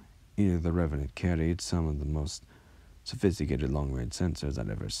flame, either the Revenant carried some of the most sophisticated long-range sensors I'd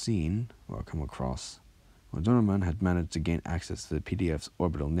ever seen or come across, or Donovan had managed to gain access to the PDF's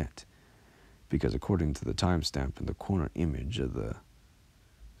orbital net, because according to the timestamp in the corner image of the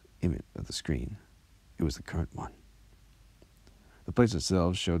screen, it was the current one. The place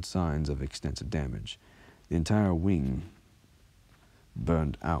itself showed signs of extensive damage. The entire wing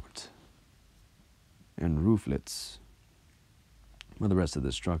burned out, and rooflets, while the rest of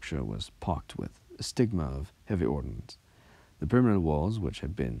the structure was pocked with a stigma of heavy ordnance. The perimeter walls, which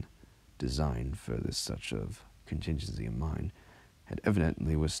had been designed for this such of contingency of mine, had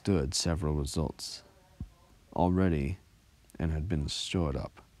evidently withstood several assaults already and had been shored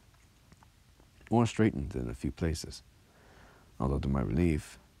up or straightened in a few places, although to my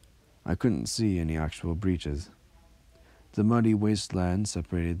relief, I couldn't see any actual breaches. The muddy wasteland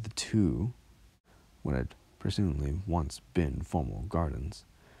separated the two, what had presumably once been formal gardens,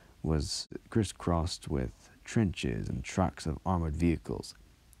 was crisscrossed with trenches and tracks of armored vehicles,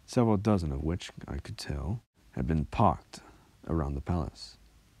 several dozen of which, I could tell, had been parked around the palace.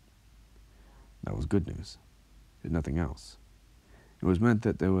 That was good news, if nothing else. It was meant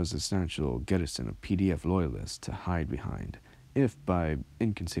that there was a substantial garrison of PDF loyalists to hide behind, if, by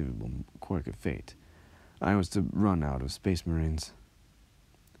inconceivable quirk of fate, I was to run out of Space Marines.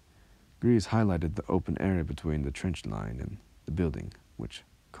 Grease highlighted the open area between the trench line and the building, which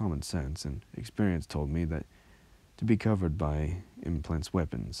common sense and experience told me that to be covered by implants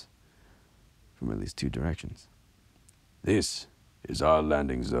weapons from at least 2 directions. "This is our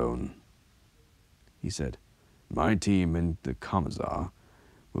landing zone," he said. "My team and the Commissar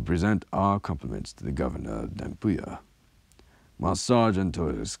will present our compliments to the governor of Dampuya, while Sergeant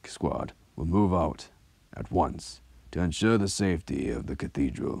Torres' squad will move out at once to ensure the safety of the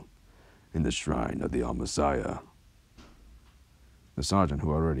cathedral and the shrine of the Messiah." The sergeant,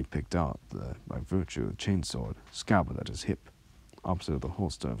 who already picked out, by virtue of the chainsword, scabbard at his hip, opposite of the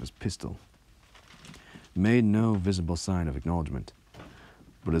holster of his pistol, made no visible sign of acknowledgement,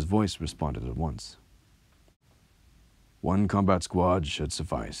 but his voice responded at once. "1 combat squad should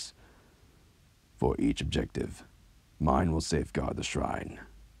suffice for each objective. Mine will safeguard the shrine.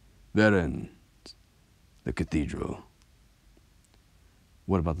 Veren, the cathedral."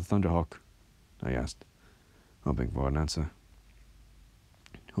 "What about the Thunderhawk?" I asked, hoping for an answer.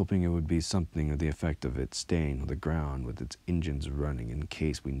 Hoping it would be something of the effect of it staying on the ground with its engines running in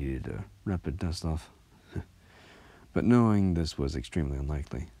case we needed a rapid dust-off. But knowing this was extremely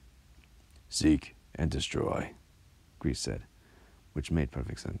unlikely. "Seek and destroy," Grease said, which made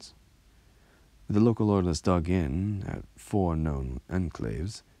perfect sense. With the local loyalists dug in at 4 known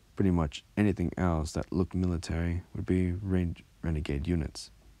enclaves, pretty much anything else that looked military would be renegade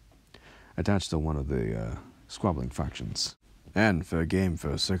units, attached to one of the squabbling factions. And fair game for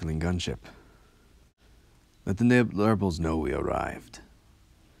a circling gunship. Let the rebels know we arrived.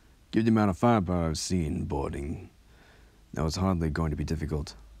 Given the amount of firepower I've seen boarding, that was hardly going to be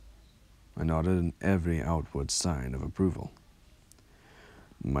difficult. I nodded in every outward sign of approval.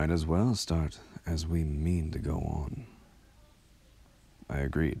 Might as well start as we mean to go on. I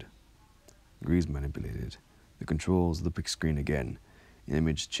agreed. Grease manipulated the controls of the big screen again. The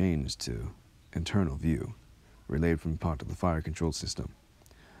image changed to internal view, relayed from part of the fire control system.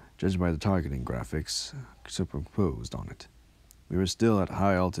 Judged by the targeting graphics superimposed on it, we were still at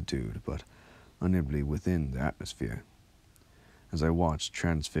high altitude, but unably within the atmosphere. As I watched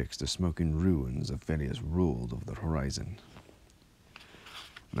transfixed, the smoking ruins of Velius ruled over the horizon.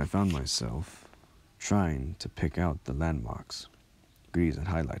 And I found myself trying to pick out the landmarks Grease had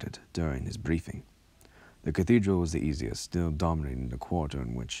highlighted during his briefing. The cathedral was the easiest, still dominating the quarter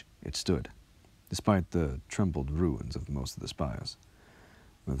in which it stood, despite the trampled ruins of most of the spires.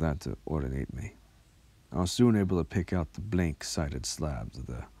 With that to ordinate me, I was soon able to pick out the blank-sided slabs of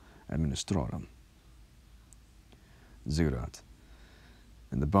the Administratum, Ziggurat,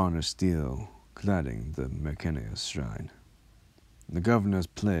 and the varnished steel cladding the Mercenius shrine. The governor's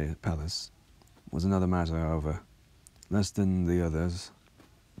palace was another matter, however, less than the others,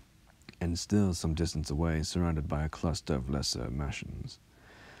 and still some distance away, surrounded by a cluster of lesser mansions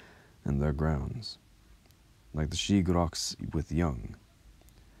and their grounds. Like the she-groks with young,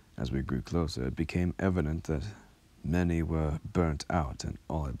 as we grew closer, it became evident that many were burnt out and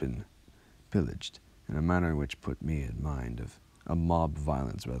all had been pillaged, in a manner which put me in mind of a mob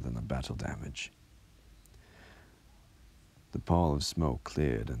violence rather than a battle damage. The pall of smoke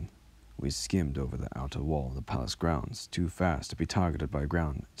cleared, and we skimmed over the outer wall of the palace grounds, too fast to be targeted by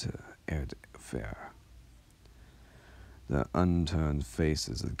ground-to-air fare. The unturned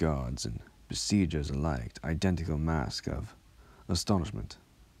faces of guards and besiegers alike, identical mask of astonishment.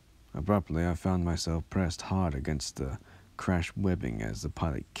 Abruptly, I found myself pressed hard against the crash webbing as the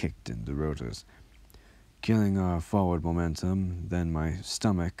pilot kicked in the rotors, killing our forward momentum. Then my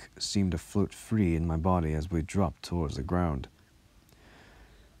stomach seemed to float free in my body as we dropped towards the ground.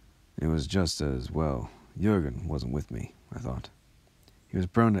 It was just as well Jurgen wasn't with me, I thought. He was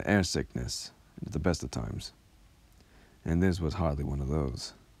prone to air sickness at the best of times, and this was hardly one of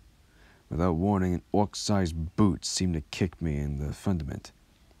those. Without warning, an orc-sized boot seemed to kick me in the fundament,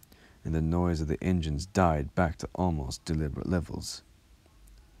 and the noise of the engines died back to almost deliberate levels.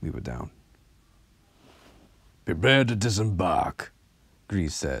 We were down. "Prepare to disembark,"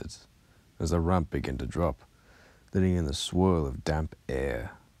 Grease said, as the ramp began to drop, letting in the swirl of damp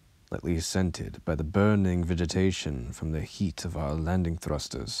air, lightly scented by the burning vegetation from the heat of our landing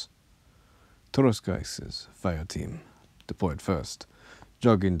thrusters. Toroskais's fire team deployed first,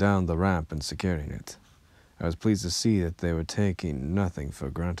 jogging down the ramp and securing it. I was pleased to see that they were taking nothing for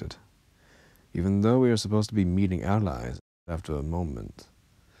granted. Even though we were supposed to be meeting allies after a moment,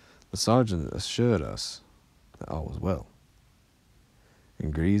 the sergeant assured us that all was well.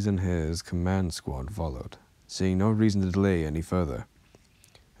 And Grease and his command squad followed, seeing no reason to delay any further,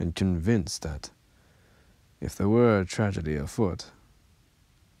 and convinced that if there were a tragedy afoot,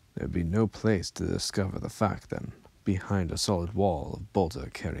 there would be no place to discover the fact than behind a solid wall of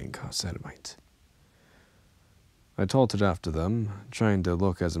bolter-carrying ceramite. I tottered after them, trying to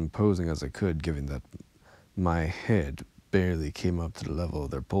look as imposing as I could, given that my head barely came up to the level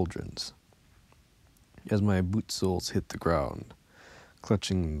of their pauldrons. As my boot soles hit the ground,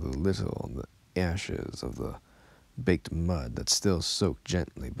 clutching the little on the ashes of the baked mud that still soaked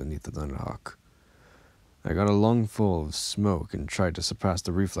gently beneath the thunderhawk, I got a lungful of smoke and tried to suppress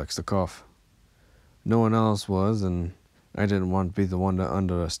the reflex to cough. No one else was, and I didn't want to be the one to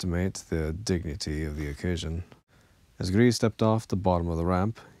underestimate the dignity of the occasion. As Grease stepped off the bottom of the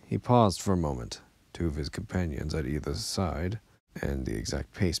ramp, he paused for a moment, two of his companions at either side, and the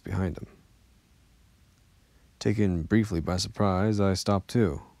exact pace behind him. Taken briefly by surprise, I stopped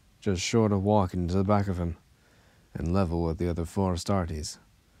too, just short of walking to the back of him, and level with the other four Astartes,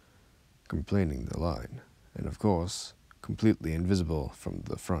 completing the line, and of course, completely invisible from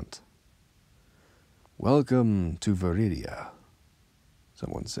the front. "Welcome to Viridia,"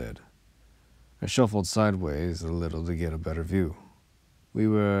 someone said. I shuffled sideways a little to get a better view. We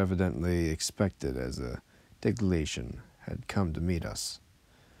were evidently expected, as a delegation had come to meet us.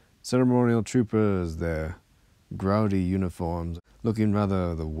 Ceremonial troopers, their grouty uniforms looking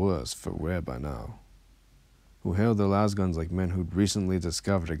rather the worse for wear by now, who held their lasguns like men who'd recently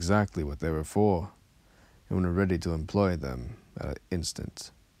discovered exactly what they were for, and were ready to employ them at an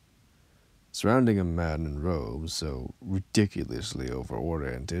instant. Surrounding a man in robes so ridiculously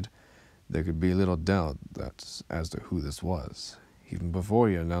over-oriented, There could be little doubt as to who this was, even before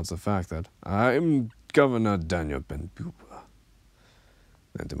he announced the fact that I'm Governor Daniel Ben-Pupa.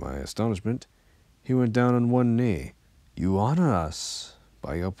 Then, to my astonishment, he went down on one knee. You honor us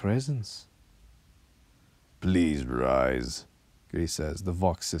by your presence. Please rise, he says, the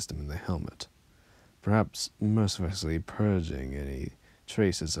Vox system in the helmet, perhaps mercilessly purging any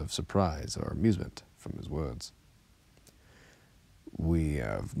traces of surprise or amusement from his words. We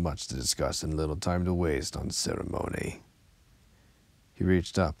have much to discuss and little time to waste on ceremony. He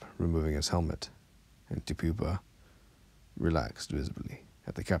reached up, removing his helmet, and Pupa relaxed visibly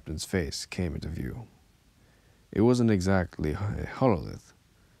as the captain's face came into view. It wasn't exactly a hololith,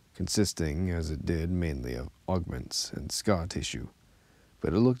 consisting, as it did, mainly of augments and scar tissue,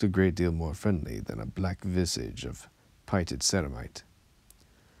 but it looked a great deal more friendly than a black visage of pitted ceramite.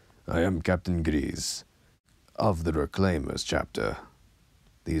 I am Captain Grise, of the Reclaimers chapter.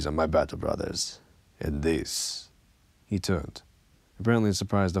 These are my battle brothers, and this, he turned, apparently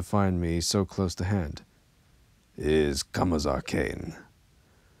surprised to find me so close to hand, is Ciaphas Cain,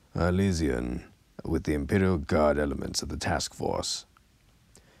 a Elysian with the Imperial Guard elements of the task force.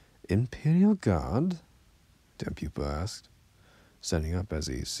 Imperial Guard? Ben-Pupa asked, standing up as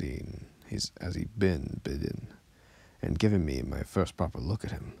he'd been bidden, and giving me my first proper look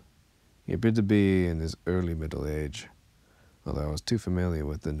at him. He appeared to be in his early middle age, although I was too familiar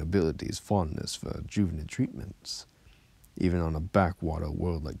with the nobility's fondness for juvenile treatments, even on a backwater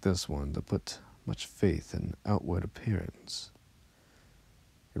world like this one, to put much faith in outward appearance.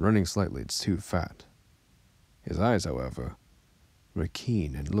 Running slightly too fat. His eyes, however, were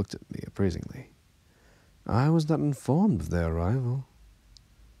keen and looked at me appraisingly. I was not informed of their arrival.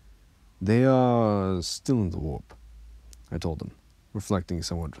 They are still in the warp, I told him, reflecting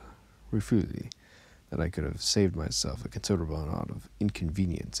somewhat ruefully that I could have saved myself a considerable amount of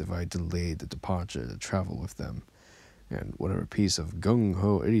inconvenience if I delayed the departure to travel with them, and whatever piece of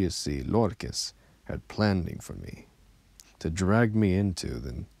gung-ho idiocy Lorcus had planning for me to drag me into,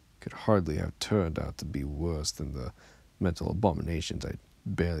 then could hardly have turned out to be worse than the mental abominations I'd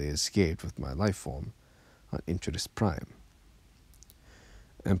barely escaped with my life form on Intrudus Prime.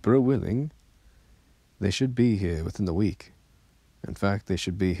 Emperor willing, they should be here within the week. In fact, they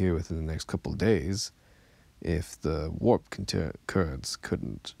should be here within the next couple of days, if the warp currents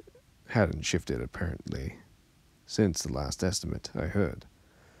hadn't shifted apparently since the last estimate I heard.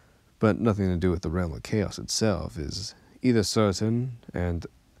 But nothing to do with the realm of chaos itself is either certain, and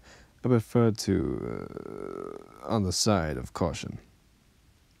I prefer to on the side of caution.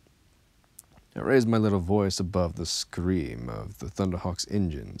 I raised my little voice above the scream of the Thunderhawk's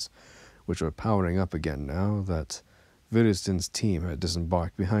engines, which were powering up again now that Viriston's team had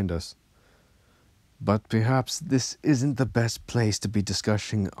disembarked behind us. But perhaps this isn't the best place to be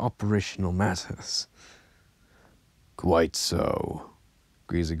discussing operational matters. Quite so,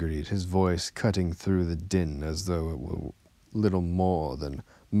 Grise agreed, his voice cutting through the din as though it were little more than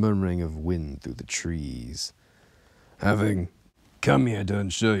murmuring of wind through the trees. Having come here to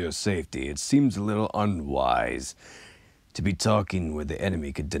ensure your safety, it seems a little unwise to be talking where the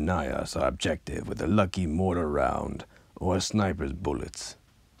enemy could deny us our objective with a lucky mortar round or a sniper's bullets.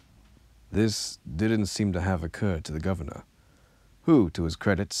 This didn't seem to have occurred to the governor, who, to his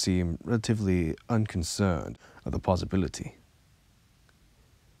credit, seemed relatively unconcerned of the possibility.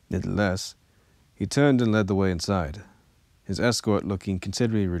 Nevertheless, he turned and led the way inside, his escort looking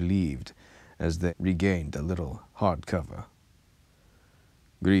considerably relieved as they regained a little hard cover.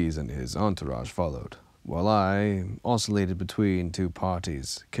 Grise and his entourage followed, while I oscillated between two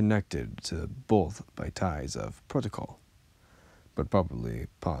parties connected to both by ties of protocol, but probably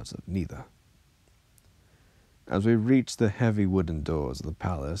parts of neither. As we reached the heavy wooden doors of the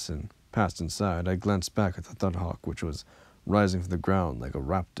palace and passed inside, I glanced back at the Thunderhawk, which was rising from the ground like a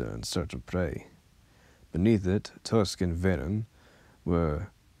raptor in search of prey. Beneath it, Tusk and Venom were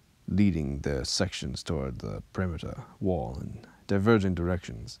leading their sections toward the perimeter wall in diverging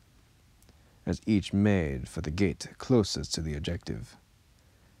directions, as each made for the gate closest to the objective.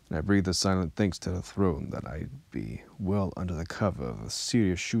 And I breathed a silent thanks to the throne that I'd be well under the cover of a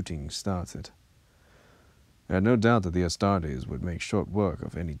serious shooting started. I had no doubt that the Astartes would make short work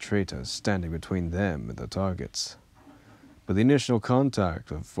of any traitors standing between them and their targets, but the initial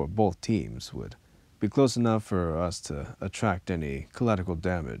contact for both teams would be close enough for us to attract any collateral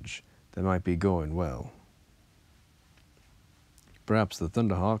damage that might be going well. Perhaps the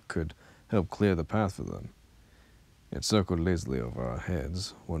Thunderhawk could help clear the path for them. It circled lazily over our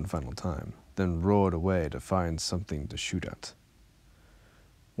heads one final time, then roared away to find something to shoot at.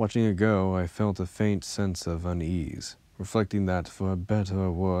 Watching it go, I felt a faint sense of unease, reflecting that, for better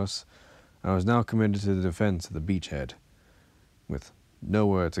or worse, I was now committed to the defense of the beachhead, with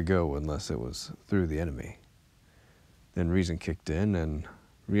nowhere to go unless it was through the enemy. Then reason kicked in and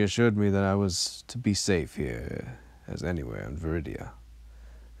reassured me that I was to be safe here as anywhere in Viridia.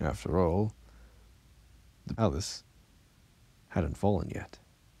 After all, the palace hadn't fallen yet.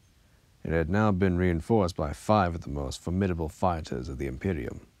 It had now been reinforced by 5 of the most formidable fighters of the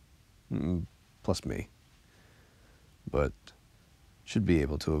Imperium, plus me, but should be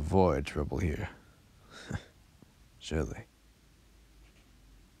able to avoid trouble here. Surely.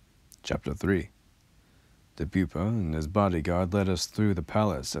 Chapter 3. The pupa and his bodyguard led us through the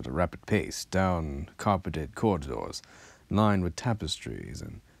palace at a rapid pace, down carpeted corridors lined with tapestries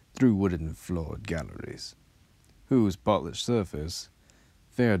and through wooden-floored galleries, whose polished surface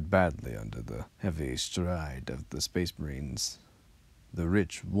fared badly under the heavy stride of the Space Marines. The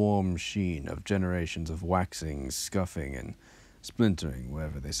rich, warm sheen of generations of waxing, scuffing, and splintering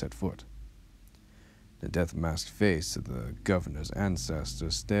wherever they set foot. The death-masked face of the governor's ancestor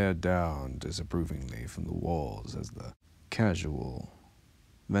stared down disapprovingly from the walls as the casual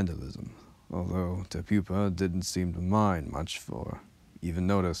vandalism, although Te Pupa didn't seem to mind much for even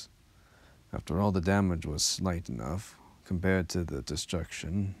notice. After all, the damage was slight enough compared to the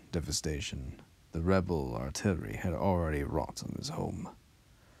destruction, devastation the rebel artillery had already wrought on his home.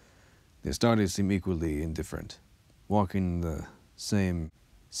 The Astartes seemed equally indifferent, walking in the same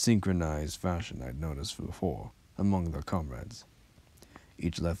synchronized fashion I'd noticed before among their comrades,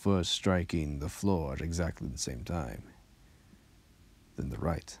 each left foot striking the floor at exactly the same time, then the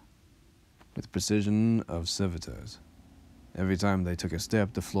right, with precision of servitors. Every time they took a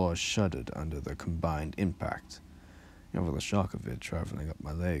step, the floor shuddered under the combined impact, and with the shock of it traveling up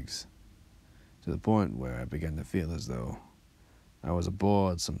my legs, to the point where I began to feel as though I was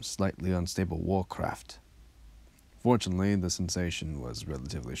aboard some slightly unstable warcraft. Fortunately, the sensation was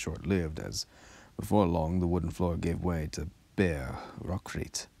relatively short-lived, as before long the wooden floor gave way to bare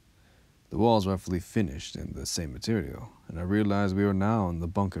rockcrete. The walls were fully finished in the same material, and I realized we were now in the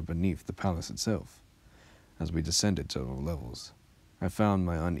bunker beneath the palace itself. As we descended several levels, I found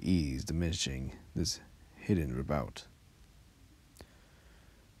my unease diminishing. This hidden redoubt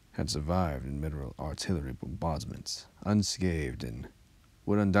had survived in mineral artillery bombardments, unscathed, and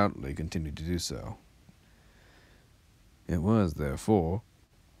would undoubtedly continue to do so. It was, therefore,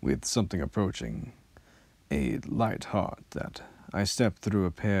 with something approaching a light heart that I stepped through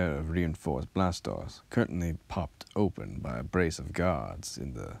a pair of reinforced blast doors, currently popped open by a brace of guards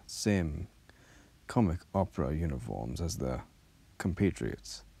in the same comic opera uniforms as their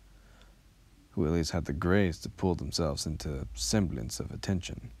compatriots, who at least had the grace to pull themselves into semblance of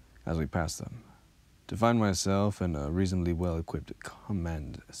attention as we passed them, to find myself in a reasonably well-equipped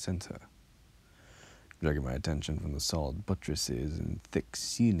command center. Dragging my attention from the solid buttresses and thick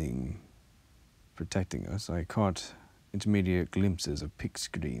ceiling protecting us, I caught intermediate glimpses of pick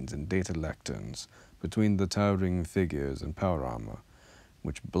screens and data lecterns between the towering figures and power armor,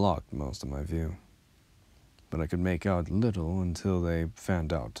 which blocked most of my view. But I could make out little until they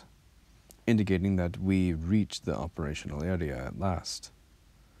fanned out, indicating that we reached the operational area at last.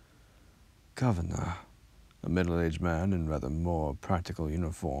 Governor, a middle-aged man in rather more practical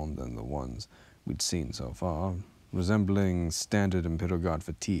uniform than the ones we'd seen so far, resembling standard Imperial Guard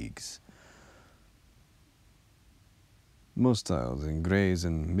fatigues, most styles in grays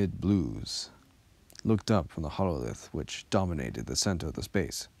and mid-blues, looked up from the hololith which dominated the center of the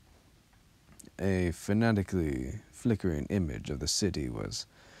space. A fanatically flickering image of the city was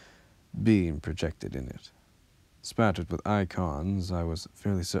being projected in it, spattered with icons I was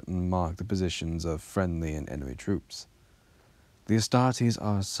fairly certain marked the positions of friendly and enemy troops. The Astartes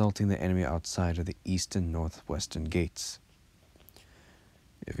are assaulting the enemy outside of the east and northwestern gates.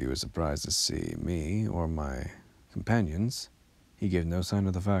 If he was surprised to see me or my companions, he gave no sign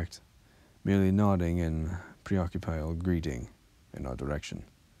of the fact, merely nodding in preoccupied greeting in our direction,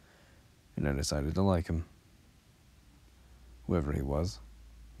 and I decided to like him. Whoever he was,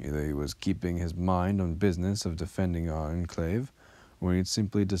 either he was keeping his mind on business of defending our enclave, or he'd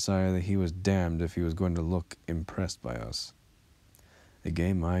simply decided that he was damned if he was going to look impressed by us. A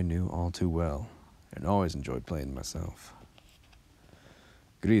game I knew all too well, and always enjoyed playing myself.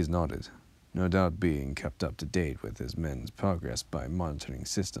 Grease nodded, no doubt being kept up to date with his men's progress by monitoring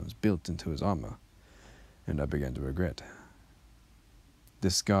systems built into his armor, and I began to regret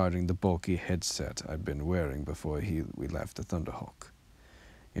discarding the bulky headset I'd been wearing before we left the Thunderhawk.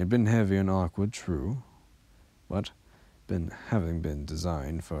 It had been heavy and awkward, true, but having been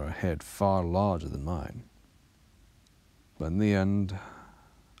designed for a head far larger than mine. But in the end,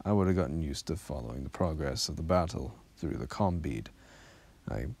 I would have gotten used to following the progress of the battle through the comm bead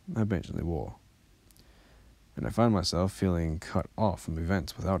I habitually wore, and I found myself feeling cut off from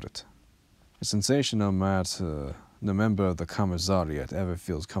events without it. A sensation no member of the commissariat ever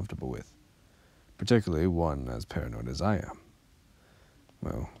feels comfortable with, particularly one as paranoid as I am.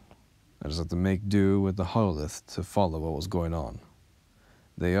 Well, I just had to make do with the hololith to follow what was going on.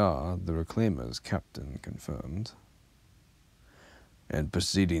 They are the Reclaimers, Captain confirmed. And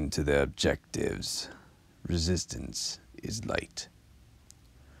proceeding to their objectives. Resistance is light.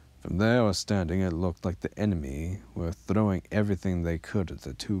 From there I was standing, it looked like the enemy were throwing everything they could at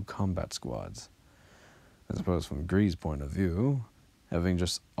the two combat squads. I suppose from Gree's point of view, having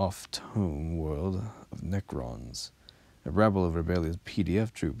just off-home world of Necrons, a rabble of Rebellion's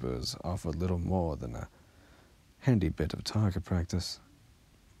PDF troopers offered little more than a handy bit of target practice.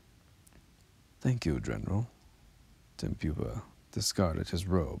 Thank you, General. Tim Pupa discarded his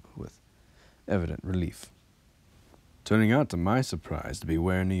robe with evident relief, turning out to my surprise to be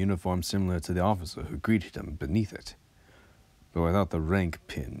wearing a uniform similar to the officer who greeted him beneath it, but without the rank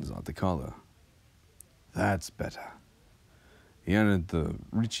pins on the collar. That's better. He handed the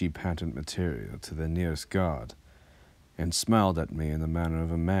Ritchie patent material to the nearest guard and smiled at me in the manner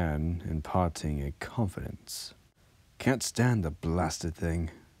of a man imparting a confidence. Can't stand the blasted thing,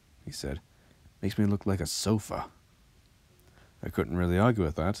 he said. Makes me look like a sofa. I couldn't really argue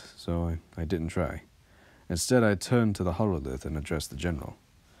with that, so I didn't try. Instead, I turned to the hololith and addressed the general.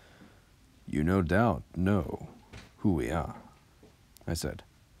 You no doubt know who we are, I said.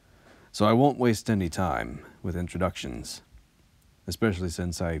 So I won't waste any time with introductions, especially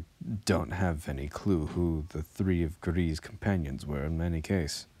since I don't have any clue who the three of Gree's companions were in any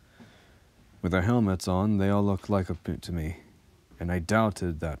case. With their helmets on, they all looked like a to me, and I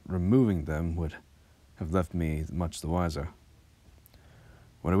doubted that removing them would have left me much the wiser.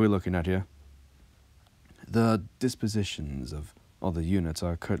 What are we looking at here? The dispositions of all the units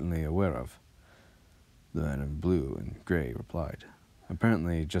are currently aware of, the man in blue and gray replied,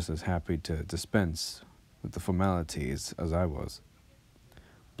 apparently just as happy to dispense with the formalities as I was.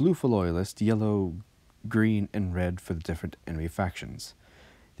 Blue for loyalists, yellow, green, and red for the different enemy factions.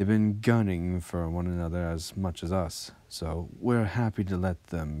 They've been gunning for one another as much as us, so we're happy to let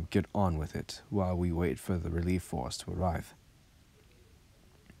them get on with it while we wait for the relief force to arrive.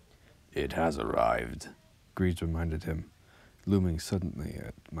 It has arrived, Greaves reminded him, looming suddenly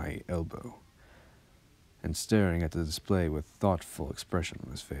at my elbow, and staring at the display with thoughtful expression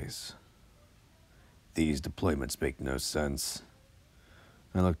on his face. These deployments make no sense.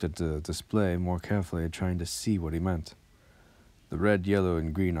 I looked at the display more carefully, trying to see what he meant. The red, yellow,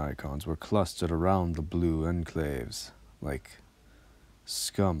 and green icons were clustered around the blue enclaves, like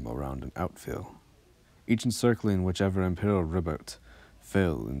scum around an outfill, each encircling whichever Imperial ribbon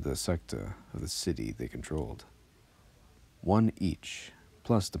fell in the sector of the city they controlled. One each,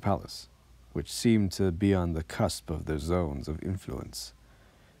 plus the palace, which seemed to be on the cusp of their zones of influence,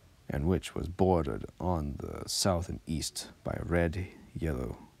 and which was bordered on the south and east by red,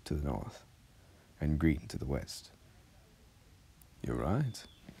 yellow to the north, and green to the west. You're right,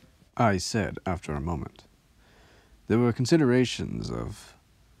 I said after a moment. There were considerations of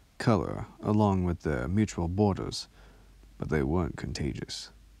color along with their mutual borders, but they weren't contagious.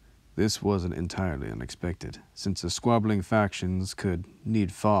 This wasn't entirely unexpected, since the squabbling factions could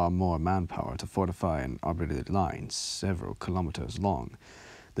need far more manpower to fortify an arbitrated line several kilometers long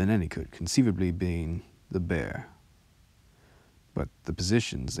than any could conceivably being the Bear. But the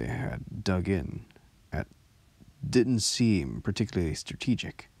positions they had dug in at didn't seem particularly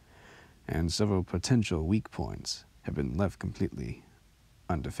strategic, and several potential weak points had been left completely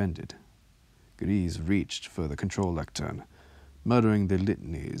undefended. Grease reached for the control lectern, muttering the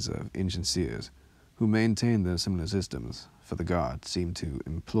litanies of ancient seers who maintained their similar systems, for the guard seemed to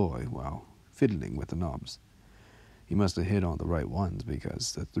employ while fiddling with the knobs. He must have hit on the right ones,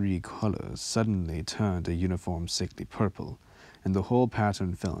 because the three colors suddenly turned a uniform sickly purple, and the whole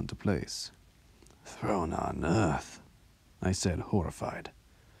pattern fell into place. Throne on Earth, I said, horrified.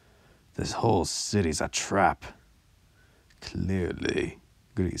 This whole city's a trap. Clearly,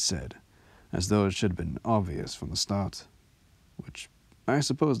 Grease said, as though it should have been obvious from the start. Which I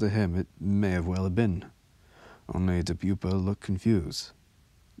suppose to him it may have well have been. Only to Pupa looked confused.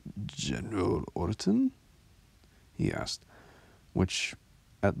 General Orton? He asked, which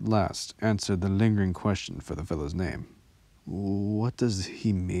at last answered the lingering question for the fellow's name. What does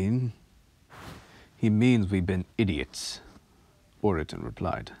he mean? He means we've been idiots, Orton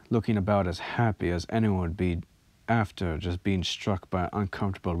replied, looking about as happy as anyone would be after just being struck by an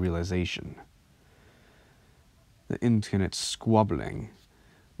uncomfortable realization. The infinite squabbling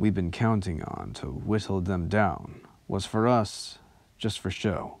we've been counting on to whittle them down was for us just for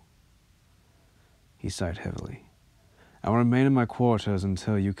show." He sighed heavily. "I will remain in my quarters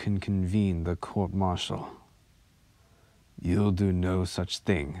until you can convene the court-martial." "You'll do no such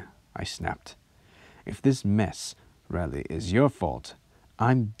thing," I snapped. "If this mess, Raleigh, is your fault,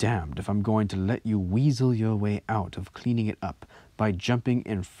 I'm damned if I'm going to let you weasel your way out of cleaning it up by jumping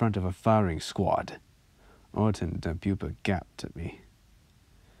in front of a firing squad." Orton Dempupa gaped at me.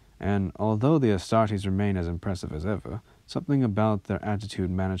 And although the Astartes remain as impressive as ever, something about their attitude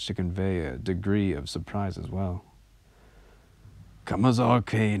managed to convey a degree of surprise as well. "Ciaphas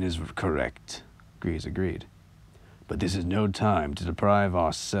Cain is correct," Grease agreed. "But this is no time to deprive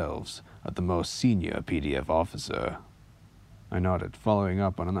ourselves of the most senior PDF officer." I nodded, following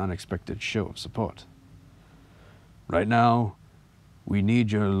up on an unexpected show of support. "Right now, we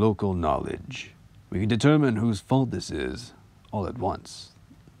need your local knowledge. We can determine whose fault this is all at once.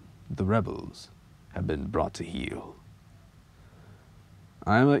 The rebels have been brought to heel."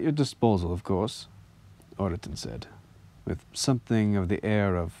 "I am at your disposal, of course," Orton said, with something of the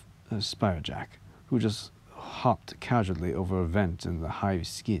air of a Spirejack, who just hopped casually over a vent in the hive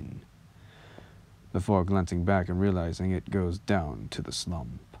skin, before glancing back and realizing it goes down to the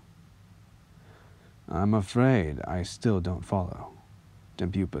slump. "I'm afraid I still don't follow,"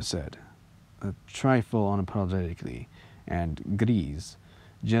 Dempupa said, a trifle unapologetically, and Grease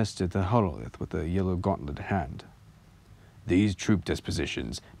gestured to Horolith with a yellow gauntleted hand. "These troop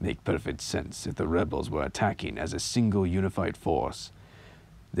dispositions make perfect sense if the rebels were attacking as a single unified force.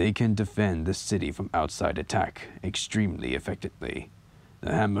 They can defend the city from outside attack extremely effectively,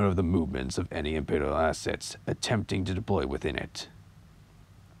 the hammer of the movements of any Imperial assets attempting to deploy within it."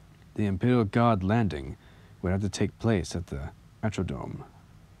 "The Imperial Guard landing would have to take place at the Atrodome,"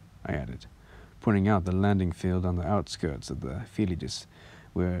 I added, pointing out the landing field on the outskirts of the Philidis,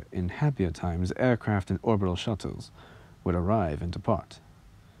 where in happier times aircraft and orbital shuttles would arrive and depart.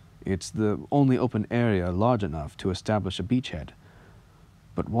 "It's the only open area large enough to establish a beachhead,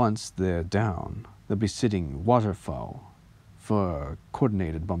 but once they're down, they'll be sitting waterfowl for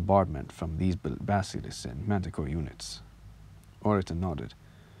coordinated bombardment from these Basilisk and Manticore units." Orton nodded.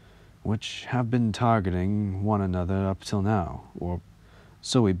 "Which have been targeting one another up till now, or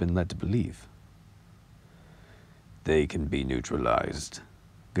so we've been led to believe." "They can be neutralized,"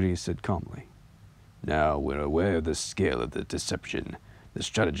 Grease said calmly. "Now we're aware of the scale of the deception. The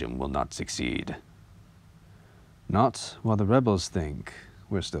stratagem will not succeed." "Not while the rebels think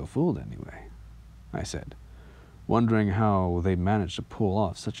we're still fooled anyway," I said, wondering how they managed to pull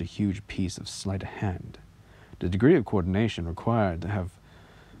off such a huge piece of sleight of hand. The degree of coordination required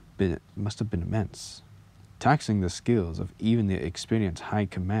must have been immense, taxing the skills of even the experienced high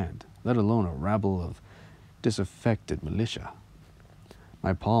command, let alone a rabble of disaffected militia.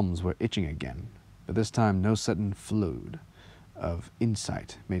 My palms were itching again, but this time no sudden flood of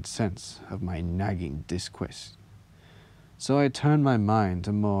insight made sense of my nagging disquest. So I turned my mind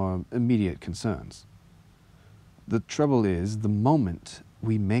to more immediate concerns. The trouble is, the moment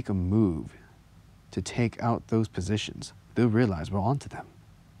we make a move to take out those positions, they'll realize we're onto them.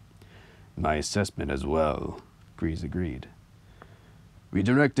 "My assessment as well," Grease agreed.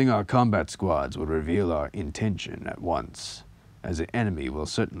 "Redirecting our combat squads will reveal our intention at once, as the enemy will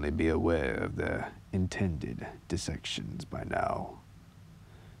certainly be aware of their intended dissections by now."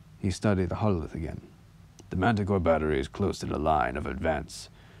 He studied the hololith again. "The Manticore battery is close to the line of advance.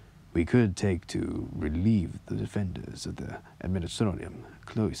 We could take to relieve the defenders of the Administratorium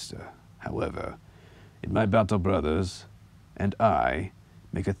cloister. However, if my battle brothers and I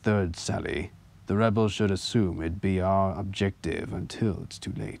make a third sally, the rebels should assume it'd be our objective until it's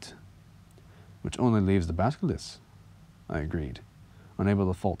too late." "Which only leaves the Basilisks," I agreed, unable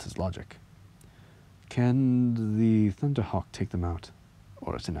to fault his logic. "Can the Thunderhawk take them out?"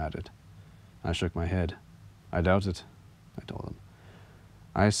 Orton added. I shook my head. "I doubt it," I told him.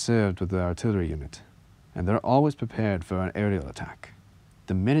 "I served with the artillery unit, and they're always prepared for an aerial attack.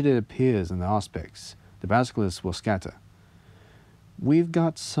 The minute it appears in the aspects, the basilisks will scatter. We've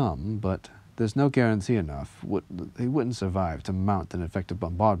got some, but there's no guarantee enough. They wouldn't survive to mount an effective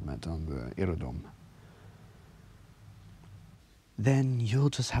bombardment on the aerodrome." "Then you'll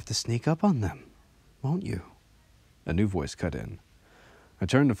just have to sneak up on them, won't you?" A new voice cut in. I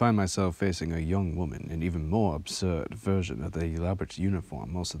turned to find myself facing a young woman in even more absurd version of the elaborate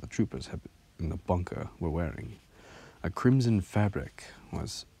uniform most of the troopers in the bunker were wearing. A crimson fabric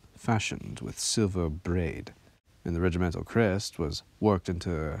was fashioned with silver braid, and the regimental crest was worked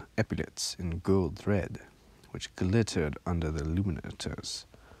into epaulets in gold thread, which glittered under the illuminators,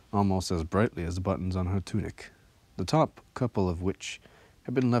 almost as brightly as the buttons on her tunic, the top couple of which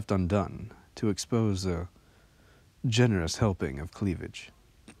had been left undone to expose a generous helping of cleavage.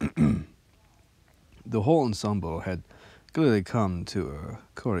 The whole ensemble had clearly come to a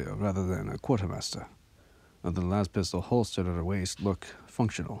courier rather than a quartermaster, although the last pistol holstered at her waist looked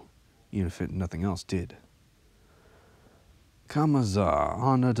functional, even if nothing else did. Kamazar,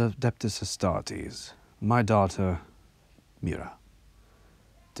 honored Adeptus Astartes, my daughter, Mira,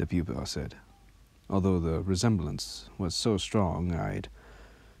 Depupa said, although the resemblance was so strong I'd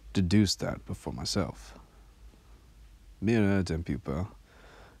deduced that before myself. Mira Depupa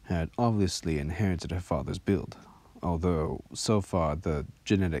had obviously inherited her father's build, although so far the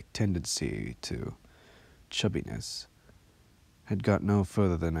genetic tendency to chubbiness had got no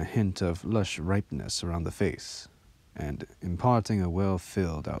further than a hint of lush ripeness around the face, and imparting a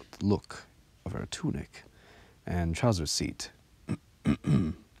well-filled out look of her tunic and trouser seat,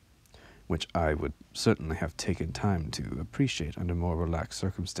 which I would certainly have taken time to appreciate under more relaxed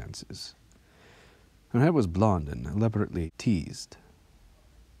circumstances. Her hair was blonde and elaborately teased,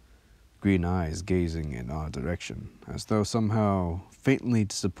 green eyes gazing in our direction, as though somehow faintly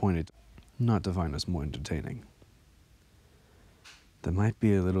disappointed not to find us more entertaining. That might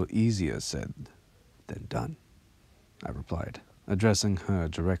be a little easier said than done, I replied, addressing her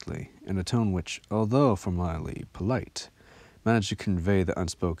directly, in a tone which, although formally polite, managed to convey the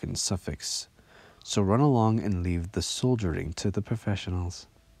unspoken suffix, so run along and leave the soldiering to the professionals.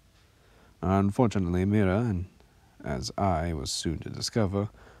 Unfortunately, Mira, and as I was soon to discover,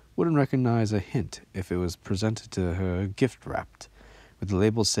 wouldn't recognize a hint if it was presented to her gift-wrapped, with the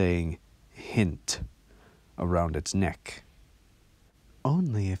label saying, "Hint," around its neck.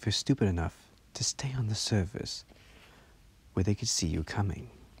 "Only if you're stupid enough to stay on the surface, where they could see you coming,"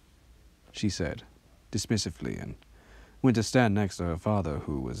 she said, dismissively, and went to stand next to her father,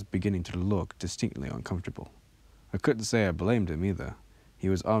 who was beginning to look distinctly uncomfortable. I couldn't say I blamed him either. He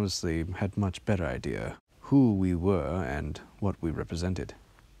was obviously had much better idea who we were and what we represented.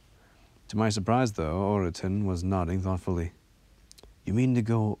 To my surprise, though, Oriton was nodding thoughtfully. "You mean to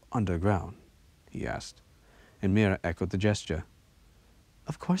go underground?" he asked, and Mira echoed the gesture.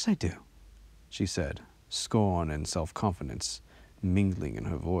 "Of course I do," she said, scorn and self-confidence mingling in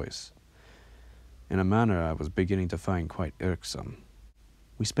her voice, in a manner I was beginning to find quite irksome.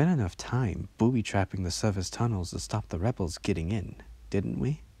 "We spent enough time booby-trapping the surface tunnels to stop the rebels getting in, didn't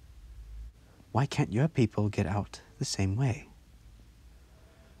we? Why can't your people get out the same way?"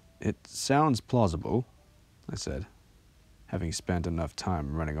 "It sounds plausible," I said, having spent enough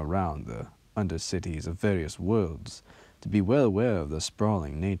time running around the undercities of various worlds to be well aware of the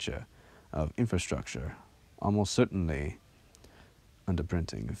sprawling nature of infrastructure, almost certainly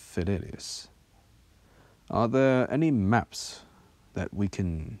underprinting Fidelius. "Are there any maps that we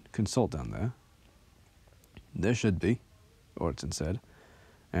can consult down there?" "There should be," Orton said,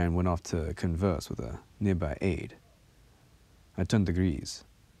 and went off to converse with a nearby aide. I turned to Grease.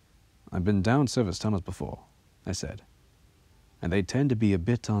 "I've been down surface tunnels before," I said, "and they tend to be a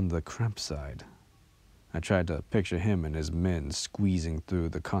bit on the cramped side." I tried to picture him and his men squeezing through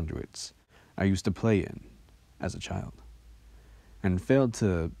the conduits I used to play in as a child, and failed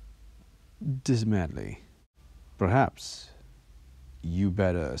to dismally. "Perhaps you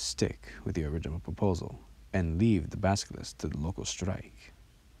better stick with your original proposal and leave the basilisk to the local strike."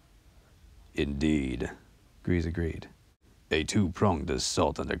 "Indeed," Grease agreed. "A two-pronged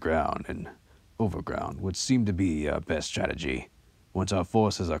assault underground and overground would seem to be our best strategy. Once our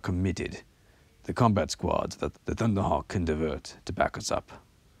forces are committed, the combat squads that the Thunderhawk can divert to back us up."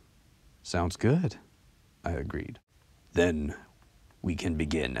 "Sounds good," I agreed. "Then we can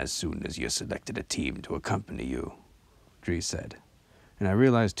begin as soon as you've selected a team to accompany you," Grease said, and I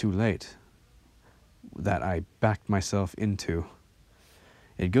realized too late that I backed myself into.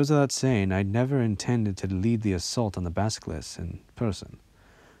 It goes without saying I'd never intended to lead the assault on the basilisk in person,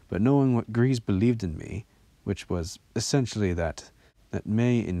 but knowing what Grease believed in me, which was essentially that my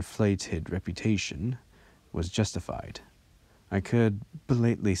inflated reputation was justified, I could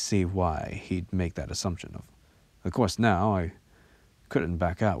blatantly see why he'd make that assumption. Of course, now I couldn't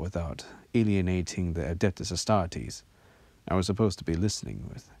back out without alienating the Adeptus Astartes I was supposed to be listening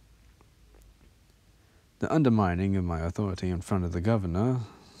with. The undermining of my authority in front of the governor,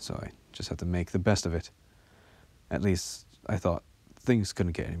 so I just had to make the best of it. At least, I thought things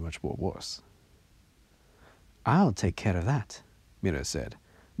couldn't get any much more worse. "I'll take care of that," Mira said,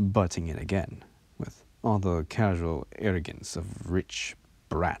 butting in again, with all the casual arrogance of rich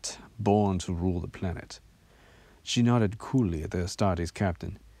brat born to rule the planet. She nodded coolly at the Astartes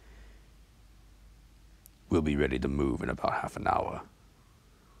captain. "We'll be ready to move in about half an hour."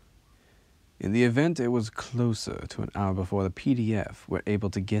 In the event it was closer to an hour before the PDF were able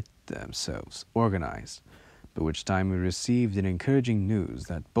to get themselves organized, by which time we received an encouraging news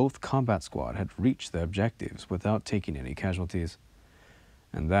that both combat squad had reached their objectives without taking any casualties,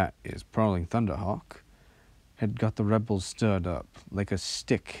 and that his prowling Thunderhawk had got the rebels stirred up like a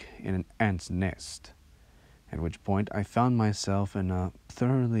stick in an ant's nest, at which point I found myself in a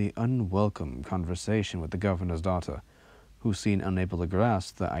thoroughly unwelcome conversation with the governor's daughter, who seemed unable to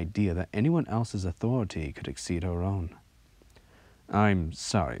grasp the idea that anyone else's authority could exceed her own. "I'm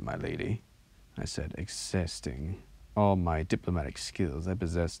sorry, my lady," I said, exhausting all my diplomatic skills I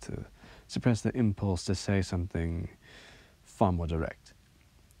possessed to suppress the impulse to say something far more direct.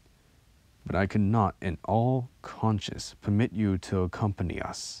 "But I could not, in all conscience, permit you to accompany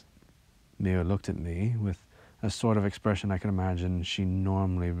us." Mira looked at me with a sort of expression I can imagine she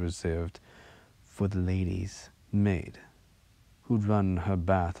normally reserved for the lady's maid, who'd run her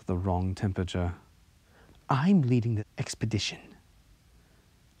bath at the wrong temperature. "I'm leading the expedition,"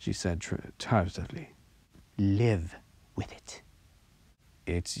 she said tentatively. "Live with it."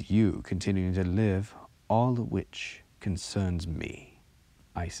 "It's you continuing to live, all of which concerns me,"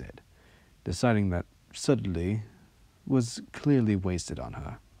 I said, deciding that subtlety was clearly wasted on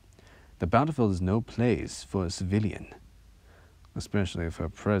her. The battlefield is no place for a civilian, especially if her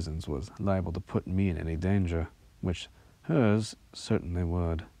presence was liable to put me in any danger, which hers certainly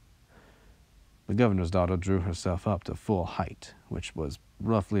would. The governor's daughter drew herself up to full height, which was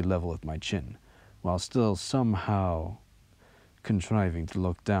roughly level with my chin, while still somehow contriving to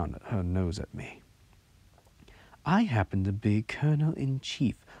look down at her nose at me. "I happen to be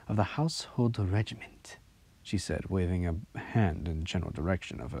Colonel-in-Chief of the Household Regiment," she said, waving a hand in the general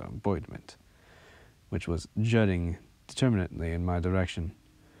direction of her embroiderment, which was jutting determinately in my direction.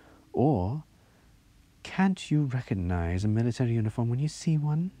 "Or can't you recognize a military uniform when you see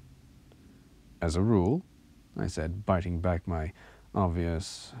one?" "As a rule," I said, biting back my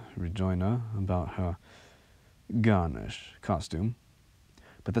obvious rejoinder about her garnish costume.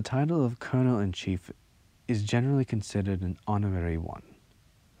 "But the title of Colonel-in-Chief is generally considered an honorary one."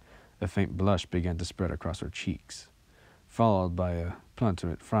 A faint blush began to spread across her cheeks, followed by a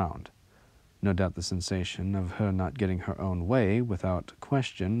plummet frown. No doubt the sensation of her not getting her own way without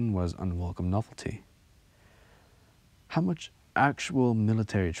question was unwelcome novelty. "How much actual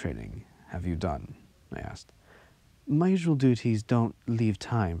military training have you done?" I asked. "My usual duties don't leave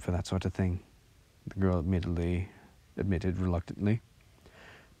time for that sort of thing," the girl admitted reluctantly.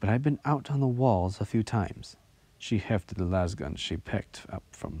 "But I've been out on the walls a few times." She hefted the lasgun she picked up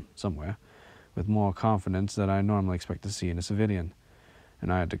from somewhere, with more confidence than I normally expect to see in a civilian,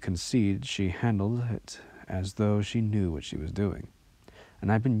 and I had to concede she handled it as though she knew what she was doing.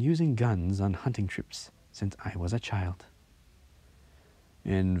 "And I've been using guns on hunting trips since I was a child."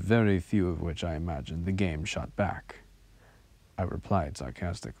 "In very few of which I imagine the game shot back," I replied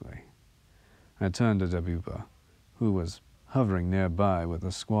sarcastically. I turned to Dabuba, who was hovering nearby with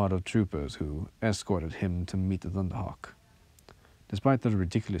a squad of troopers who escorted him to meet the Thunderhawk. Despite their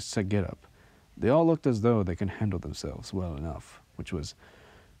ridiculous get-up, they all looked as though they could handle themselves well enough, which was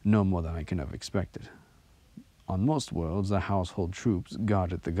no more than I could have expected. On most worlds, the household troops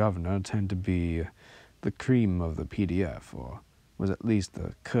guarded the governor tend to be the cream of the PDF, or was at least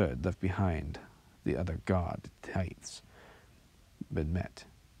the curd left behind the other guard types been met.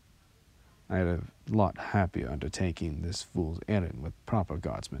 I had a lot happier undertaking this fool's errand with proper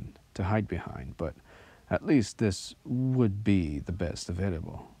guardsmen to hide behind, but at least this would be the best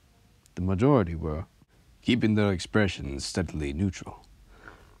available. The majority were keeping their expressions steadily neutral,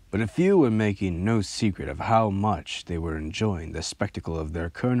 but a few were making no secret of how much they were enjoying the spectacle of their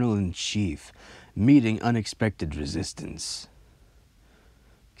colonel-in-chief meeting unexpected resistance.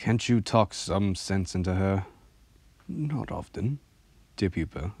 "Can't you talk some sense into her?" "Not often,"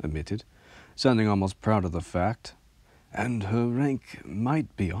 Dabuba admitted, sounding almost proud of the fact. "And her rank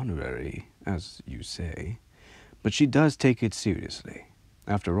might be honorary, as you say, but she does take it seriously.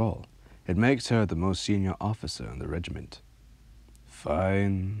 After all, it makes her the most senior officer in the regiment."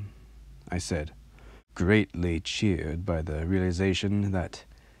 "Fine," I said, greatly cheered by the realization that,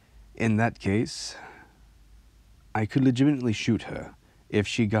 in that case, I could legitimately shoot her if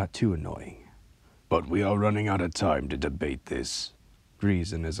she got too annoying. "But we are running out of time to debate this."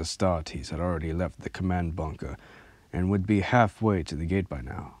 Grease and his Astartes had already left the command bunker and would be halfway to the gate by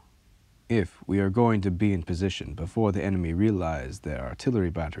now. "If we are going to be in position before the enemy realized their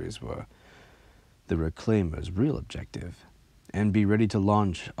artillery batteries were the Reclaimer's real objective, and be ready to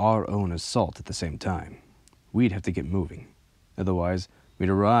launch our own assault at the same time, we'd have to get moving. Otherwise, we'd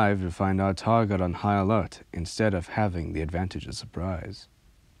arrive and find our target on high alert instead of having the advantage of surprise."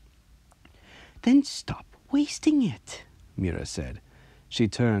 "Then stop wasting it," Mira said. She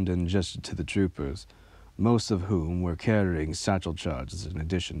turned and gestured to the troopers, most of whom were carrying satchel charges in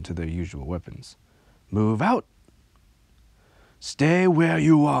addition to their usual weapons. "Move out!" "Stay where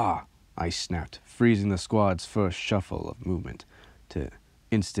you are!" I snapped, freezing the squad's first shuffle of movement to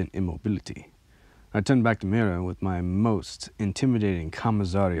instant immobility. I turned back to Mira with my most intimidating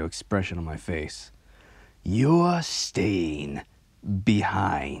commissario expression on my face. "You're staying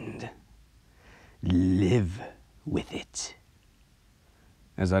behind. Live with it."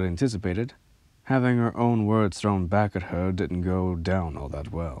 As I'd anticipated, having her own words thrown back at her didn't go down all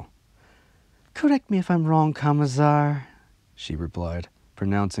that well. "Correct me if I'm wrong, Commissar," she replied,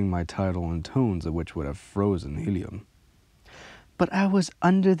 pronouncing my title in tones of which would have frozen helium. "But I was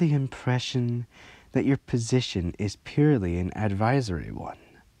under the impression that your position is purely an advisory one,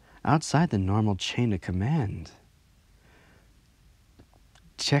 outside the normal chain of command."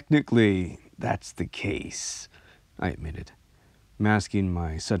 "Technically, that's the case," I admitted, masking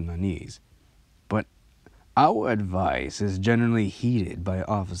my sudden unease. "But our advice is generally heeded by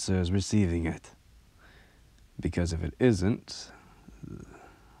officers receiving it. Because if it isn't,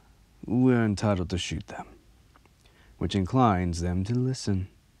 we're entitled to shoot them, which inclines them to listen."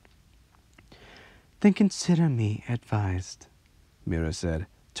 "Then consider me advised," Mira said,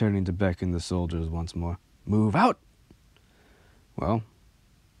 turning to beckon the soldiers once more. "Move out!" Well,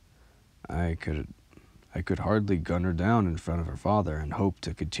 I could hardly gun her down in front of her father and hope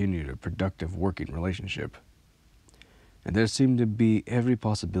to continue a productive working relationship. And there seemed to be every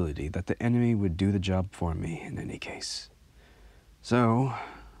possibility that the enemy would do the job for me in any case. So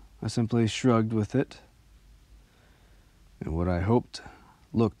I simply shrugged with it, and what I hoped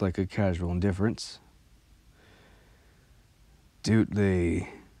looked like a casual indifference. "Duly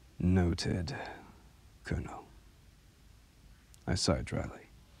noted, Colonel," I sighed dryly.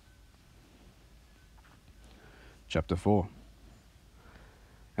 Chapter 4.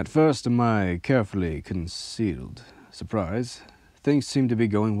 At first, to my carefully concealed surprise, things seemed to be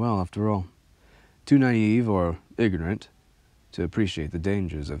going well after all. Too naive or ignorant to appreciate the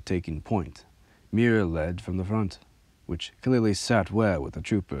dangers of taking point, Mira led from the front, which clearly sat well with the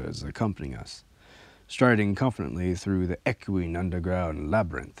troopers accompanying us, striding confidently through the echoing underground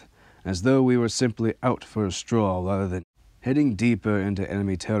labyrinth, as though we were simply out for a stroll rather than heading deeper into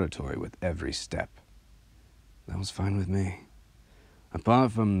enemy territory with every step. That was fine with me.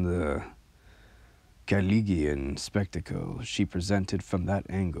 Apart from the Caligian spectacle she presented from that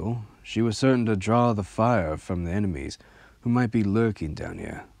angle, she was certain to draw the fire from the enemies who might be lurking down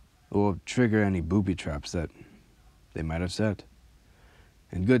here, or trigger any booby traps that they might have set.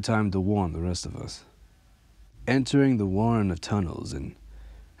 In good time to warn the rest of us. Entering the warren of tunnels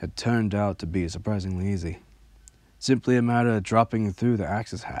had turned out to be surprisingly easy. Simply a matter of dropping through the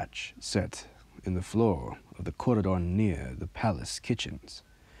access hatch set in the floor of the corridor near the palace kitchens,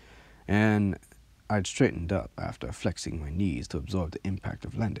 and I'd straightened up after flexing my knees to absorb the impact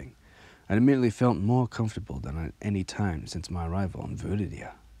of landing. I immediately felt more comfortable than at any time since my arrival in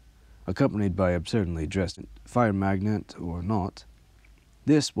Viridia. Accompanied by absurdly dressed fire magnet or not,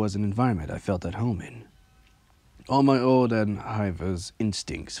 this was an environment I felt at home in. All my old and Hiver's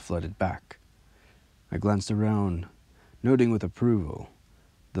instincts flooded back. I glanced around, noting with approval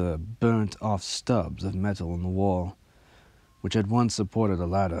the burnt-off stubs of metal on the wall, which had once supported a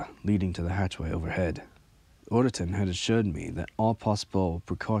ladder leading to the hatchway overhead. Orderton had assured me that all possible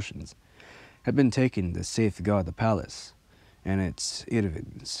precautions had been taken to safeguard the palace and its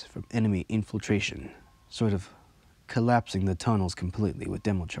irvins from enemy infiltration, sort of collapsing the tunnels completely with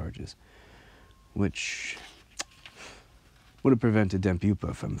demo charges, which would have prevented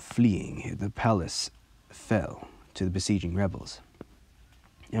Dempupa from fleeing if the palace fell to the besieging rebels.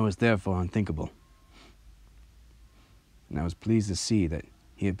 It was therefore unthinkable. And I was pleased to see that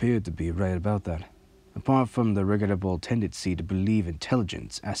he appeared to be right about that. Apart from the regrettable tendency to believe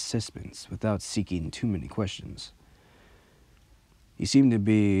intelligence assessments without seeking too many questions, he seemed to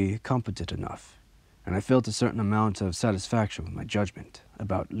be competent enough, and I felt a certain amount of satisfaction with my judgment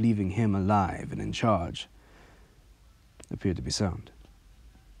about leaving him alive and in charge. Appeared to be sound.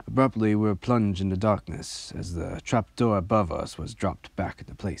 Abruptly, we were plunged into darkness as the trapdoor above us was dropped back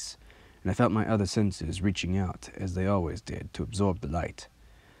into place, and I felt my other senses reaching out, as they always did, to absorb the light.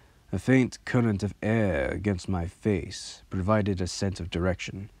 A faint current of air against my face provided a sense of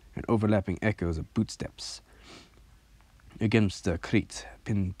direction, and overlapping echoes of bootsteps against the crete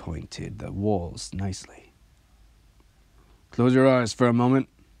pinpointed the walls nicely. "Close your eyes for a moment,"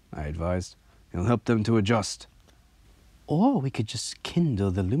 I advised. "It'll help them to adjust." "Or we could just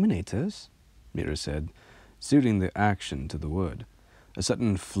kindle the illuminators," Mira said, suiting the action to the word. A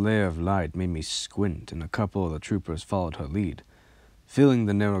sudden flare of light made me squint, and a couple of the troopers followed her lead. filling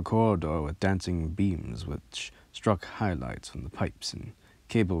the narrow corridor with dancing beams which struck highlights from the pipes and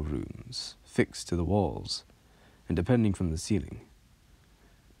cable rooms fixed to the walls and depending from the ceiling.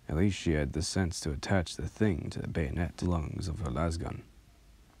 At least she had the sense to attach the thing to the bayonet lungs of her lasgun,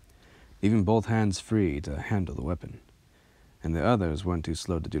 leaving both hands free to handle the weapon, and the others weren't too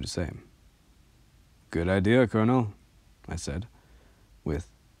slow to do the same. "Good idea, Colonel," I said, with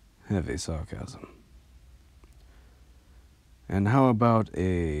heavy sarcasm. "And how about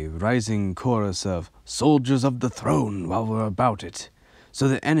a rising chorus of 'Soldiers of the Throne' while we're about it, so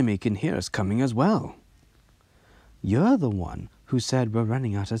the enemy can hear us coming as well?" "You're the one who said we're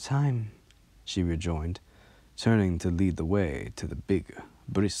running out of time," she rejoined, turning to lead the way to the big,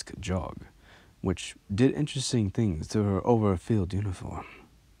 brisk jog, which did interesting things to her overfilled uniform.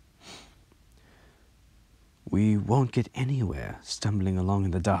 "We won't get anywhere stumbling along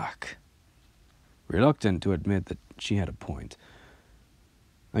in the dark." Reluctant to admit that she had a point,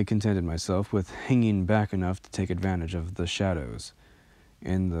 I contented myself with hanging back enough to take advantage of the shadows,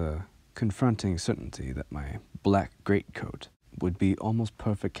 and the confronting certainty that my black greatcoat would be almost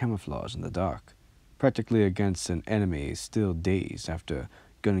perfect camouflage in the dark, practically against an enemy still dazed after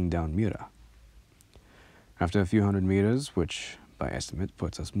gunning down Mira. After a few hundred meters, which by estimate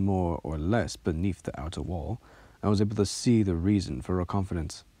puts us more or less beneath the outer wall, I was able to see the reason for her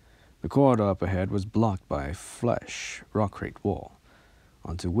confidence. The corridor up ahead was blocked by a flush rock-crate wall,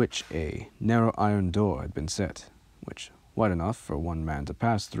 onto which a narrow iron door had been set, which wide enough for one man to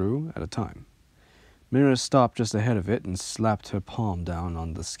pass through at a time. Mira stopped just ahead of it and slapped her palm down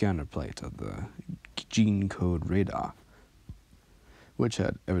on the scanner plate of the gene code radar, which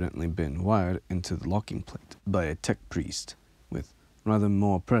had evidently been wired into the locking plate by a tech priest with rather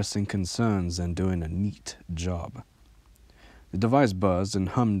more pressing concerns than doing a neat job. The device buzzed and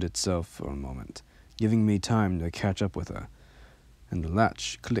hummed itself for a moment, giving me time to catch up with her, and the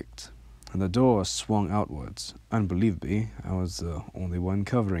latch clicked, and the door swung outwards. Unbelievably, I was the only one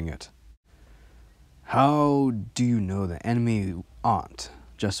covering it. "How do you know the enemy aren't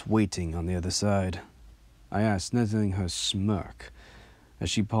just waiting on the other side?" I asked, noticing her smirk as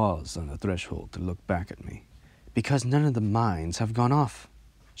she paused on the threshold to look back at me. "Because none of the mines have gone off,"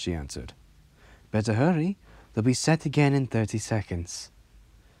 she answered. "Better hurry. They'll be set again in 30 seconds.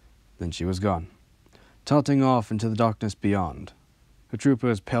 Then she was gone, darting off into the darkness beyond, her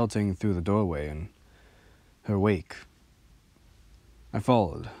troopers pelting through the doorway in her wake. I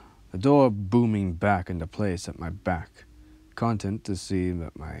followed, the door booming back into place at my back, content to see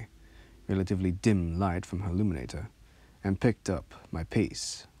that my relatively dim light from her illuminator, and picked up my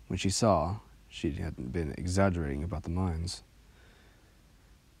pace when she saw she hadn't been exaggerating about the mines.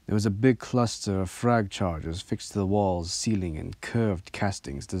 There was a big cluster of frag charges fixed to the walls, ceiling, and curved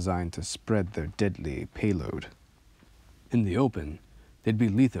castings designed to spread their deadly payload. In the open, they'd be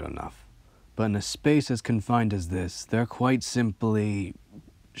lethal enough, but in a space as confined as this, they're quite simply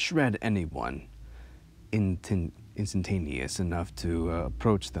shred anyone instantaneous enough to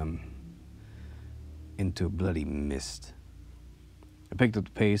approach them into bloody mist. I picked up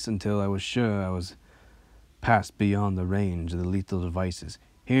the pace until I was sure I was past beyond the range of the lethal devices,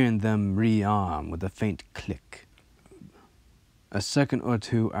 hearing them rearm with a faint click. A second or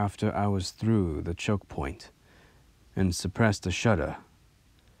two after I was through the choke point and suppressed a shudder.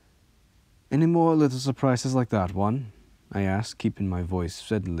 "Any more little surprises like that one?" I asked, keeping my voice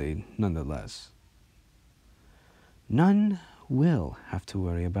steadily nonetheless. "None will have to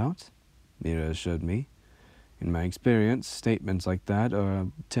worry about," Mira assured me. In my experience, statements like that are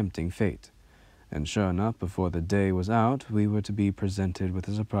a tempting fate, and sure enough, before the day was out, we were to be presented with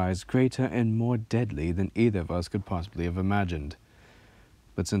a surprise greater and more deadly than either of us could possibly have imagined.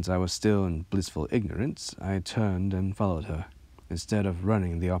 But since I was still in blissful ignorance, I turned and followed her, instead of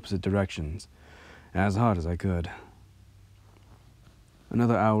running in the opposite directions, as hard as I could.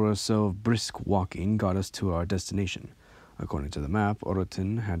 Another hour or so of brisk walking got us to our destination, according to the map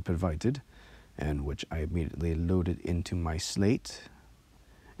Orotin had provided, and which I immediately loaded into my slate.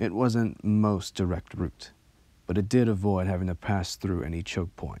 It wasn't most direct route, but it did avoid having to pass through any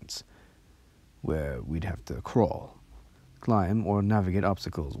choke points, where we'd have to crawl, climb, or navigate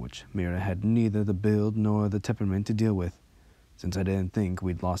obstacles which Mira had neither the build nor the temperament to deal with, since I didn't think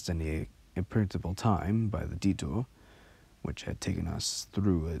we'd lost any imperceptible time by the detour, which had taken us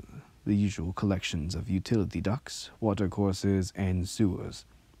through the usual collections of utility ducts, watercourses, and sewers,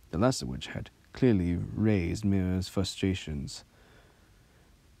 the last of which had clearly raised Mira's frustrations,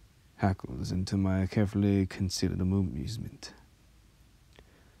 hackles into my carefully concealed amusement.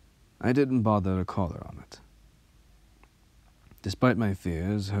 I didn't bother to call her on it. Despite my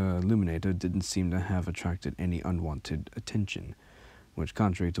fears, her illuminator didn't seem to have attracted any unwanted attention, which,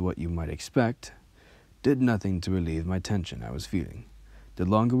 contrary to what you might expect, did nothing to relieve my tension I was feeling. The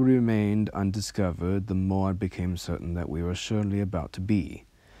longer we remained undiscovered, the more I became certain that we were surely about to be,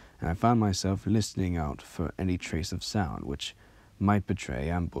 and I found myself listening out for any trace of sound which might betray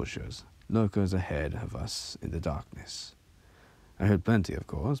ambushers, lurkers ahead of us in the darkness. I heard plenty, of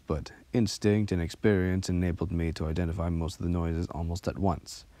course, but instinct and experience enabled me to identify most of the noises almost at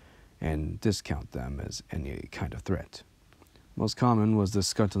once, and discount them as any kind of threat. Most common was the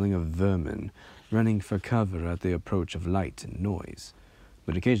scuttling of vermin, running for cover at the approach of light and noise,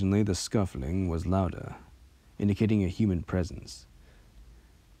 but occasionally the scuffling was louder, indicating a human presence.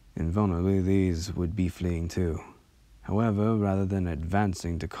 Invulnerably, these would be fleeing too. However, rather than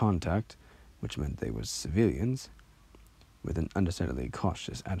advancing to contact, which meant they were civilians, with an understandably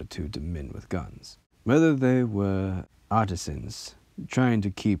cautious attitude to men with guns. Whether they were artisans trying to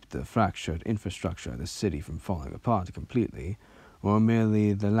keep the fractured infrastructure of the city from falling apart completely, or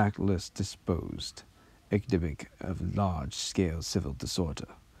merely the lackluster disposed, epidemic of large-scale civil disorder,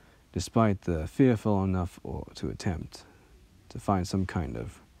 despite the fearful enough to attempt to find some kind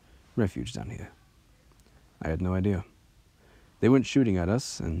of refuge down here. I had no idea. They weren't shooting at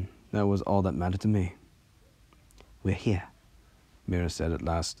us, and that was all that mattered to me. "We're here," Mira said at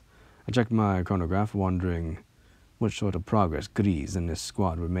last. I checked my chronograph, wondering what sort of progress Grease and his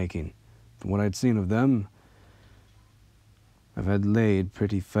squad were making. From what I'd seen of them, I've had laid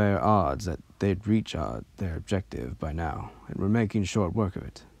pretty fair odds that they'd reach their objective by now, and were making short work of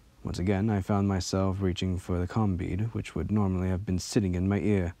it. Once again, I found myself reaching for the comm bead, which would normally have been sitting in my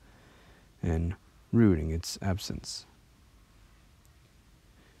ear, and rooting its absence.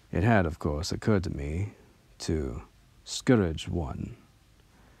 It had, of course, occurred to me to scourge one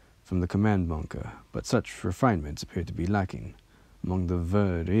from the command bunker, but such refinements appeared to be lacking among the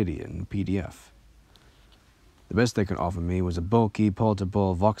Viridian PDF. The best they could offer me was a bulky,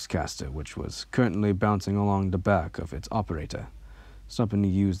 portable voxcaster, which was currently bouncing along the back of its operator. Stopping to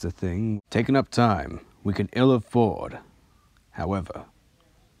use the thing, taking up time we could ill afford, however.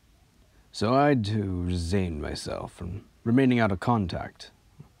 So I had to resign myself from remaining out of contact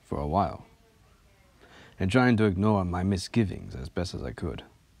for a while, and trying to ignore my misgivings as best as I could.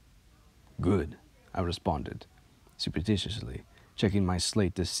 "Good," I responded, superstitiously, checking my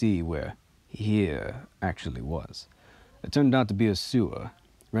slate to see where here actually was. It turned out to be a sewer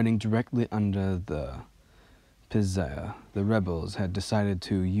running directly under the pizzere the rebels had decided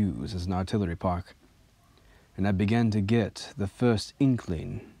to use as an artillery park, and I began to get the first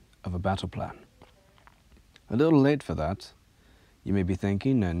inkling of a battle plan. A little late for that, you may be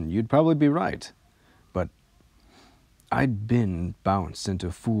thinking, and you'd probably be right, but I'd been bounced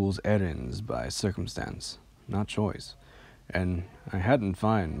into fool's errands by circumstance, not choice, and I hadn't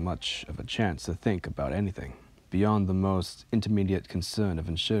found much of a chance to think about anything beyond the most intermediate concern of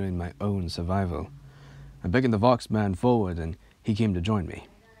ensuring my own survival. I beckoned the Vox man forward, and he came to join me,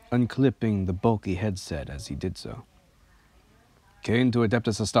 unclipping the bulky headset as he did so. "Cain to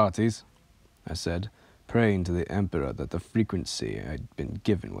Adeptus Astartes," I said, praying to the Emperor that the frequency I'd been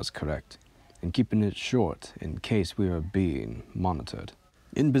given was correct, and keeping it short in case we were being monitored.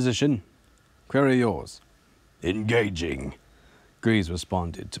 "In position. Query yours." "Engaging," Grease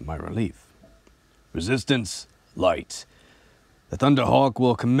responded to my relief. "Resistance, light. The Thunderhawk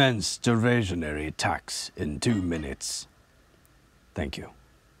will commence diversionary attacks in 2 minutes. "Thank you,"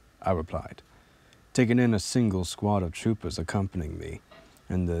 I replied, taking in a single squad of troopers accompanying me,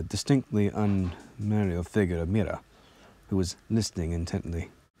 and the distinctly unmannerly figure of Mira, who was listening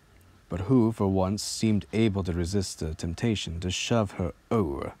intently, but who, for once, seemed able to resist the temptation to shove her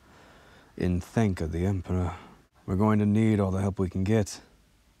over in thank of the Emperor. "We're going to need all the help we can get."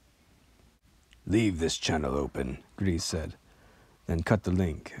 "Leave this channel open," Grease said, then cut the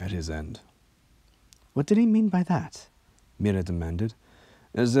link at his end. "What did he mean by that?" Mira demanded,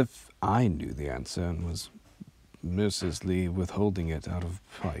 as if I knew the answer and was mercilessly withholding it out of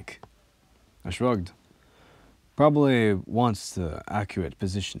Pike. I shrugged. "Probably wants the accurate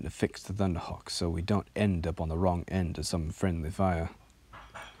position to fix the Thunderhawk so we don't end up on the wrong end of some friendly fire."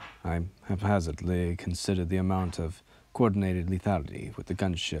 I haphazardly considered the amount of coordinated lethality with the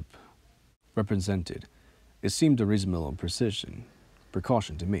gunship represented. It seemed a reasonable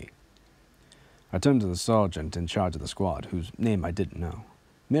precaution to me. I turned to the sergeant in charge of the squad, whose name I didn't know.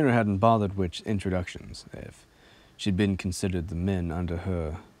 Mira hadn't bothered with introductions, if she'd been considered the men under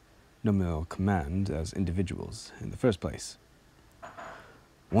her nominal command as individuals in the first place.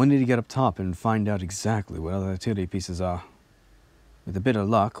 "We need to get up top and find out exactly what other artillery pieces are. With a bit of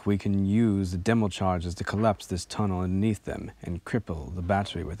luck, we can use the demo charges to collapse this tunnel underneath them and cripple the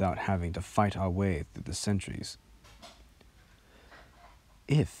battery without having to fight our way through the sentries."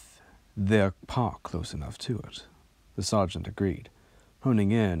 If they're parked close enough to it, the sergeant agreed,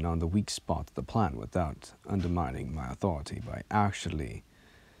 honing in on the weak spot of the plan without undermining my authority by actually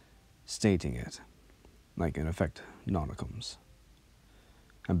stating it, like in effect Nauticums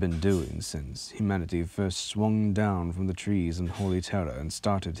have been doing since humanity first swung down from the trees in holy terror and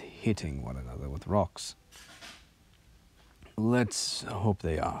started hitting one another with rocks. Let's hope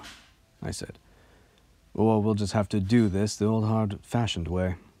they are, I said. Or we'll just have to do this the old hard-fashioned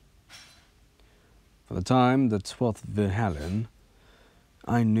way. For the time, the 12th Virhalen,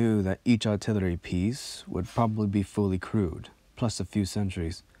 I knew that each artillery piece would probably be fully crewed, plus a few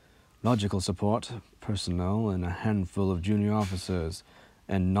sentries, logical support, personnel, and a handful of junior officers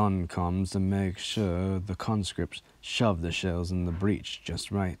and non-coms to make sure the conscripts shoved the shells in the breach just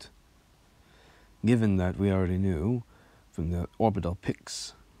right. Given that we already knew, from the orbital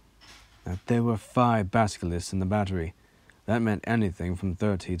pics, that there were 5 basilisks in the battery, that meant anything from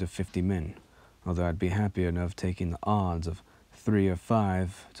 30 to 50 men, although I'd be happy enough taking the odds of 3 or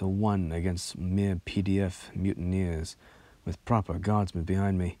 5 to 1 against mere PDF mutineers with proper guardsmen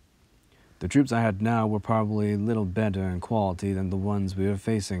behind me. The troops I had now were probably a little better in quality than the ones we were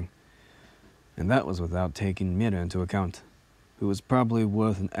facing, and that was without taking Mira into account, who was probably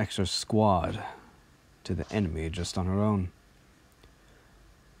worth an extra squad to the enemy just on her own.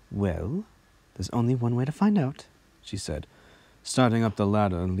 Well, there's only one way to find out, she said, starting up the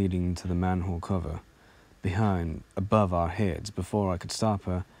ladder leading to the manhole cover, above our heads before I could stop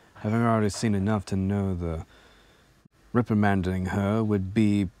her, having already seen enough to know the reprimanding her would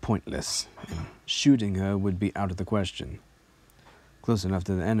be pointless, and shooting her would be out of the question. Close enough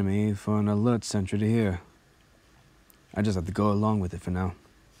to the enemy for an alert sentry to hear. I just had to go along with it for now.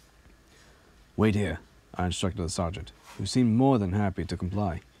 Wait here, I instructed the sergeant, who seemed more than happy to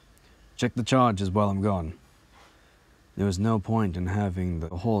comply. Check the charges while I'm gone. There was no point in having the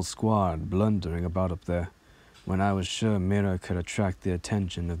whole squad blundering about up there, when I was sure Mira could attract the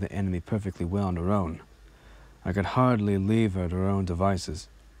attention of the enemy perfectly well on her own. I could hardly leave her to her own devices.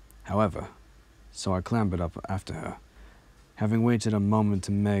 However, so I clambered up after her, having waited a moment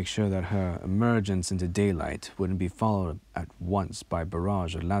to make sure that her emergence into daylight wouldn't be followed at once by a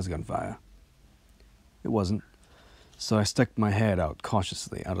barrage of lasgun fire. It wasn't, so I stuck my head out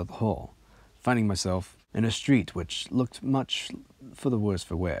cautiously out of the hole, finding myself in a street which looked much for the worse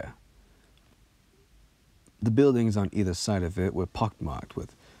for wear. The buildings on either side of it were pockmarked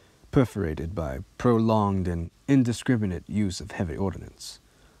with perforated by prolonged and indiscriminate use of heavy ordnance,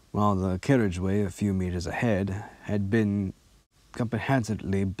 while the carriageway a few meters ahead had been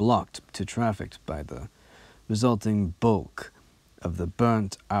comprehensively blocked to traffic by the resulting bulk of the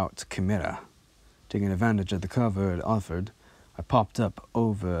burnt-out Chimera. Taking advantage of the cover it offered, I popped up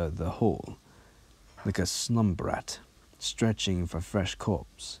over the hole, like a slumrat, stretching for fresh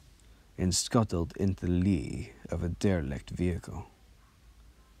corpse, and scuttled into the lee of a derelict vehicle.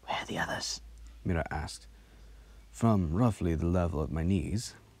 Where are the others? Mira asked, from roughly the level of my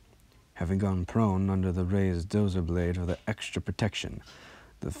knees, having gone prone under the raised dozer blade for the extra protection,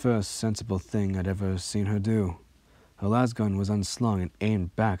 the first sensible thing I'd ever seen her do. Her lasgun was unslung and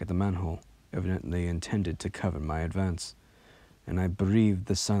aimed back at the manhole, evidently intended to cover my advance, and I breathed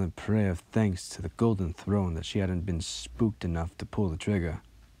the silent prayer of thanks to the golden throne that she hadn't been spooked enough to pull the trigger.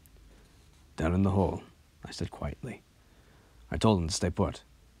 Down in the hole, I said quietly. I told him to stay put.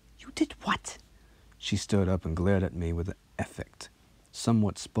 You did what? She stood up and glared at me with an effect,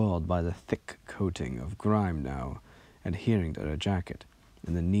 somewhat spoiled by the thick coating of grime now adhering to her jacket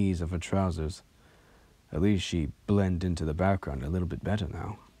and the knees of her trousers. At least she blended into the background a little bit better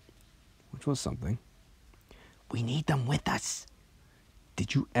now, which was something. We need them with us.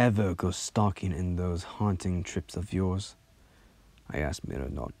 Did you ever go stalking in those haunting trips of yours? I asked. Mira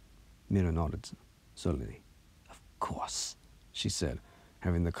nodded solely. Of course, she said,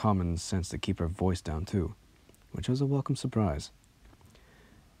 having the common sense to keep her voice down too, which was a welcome surprise.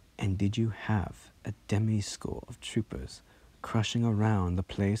 And did you have a demi-score of troopers crushing around the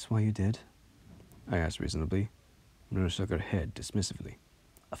place while you did? I asked reasonably. Mira shook her head dismissively.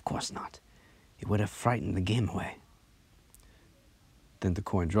 Of course not. It would have frightened the game away. Then the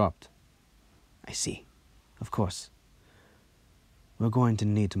coin dropped. I see. Of course. We're going to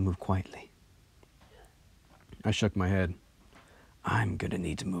need to move quietly. I shook my head. I'm going to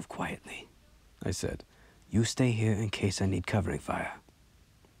need to move quietly, I said. You stay here in case I need covering fire.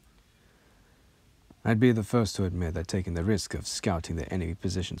 I'd be the first to admit that taking the risk of scouting the enemy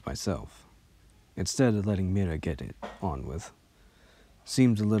positions myself, instead of letting Mira get it on with,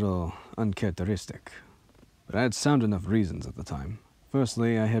 seemed a little uncharacteristic, but I had sound enough reasons at the time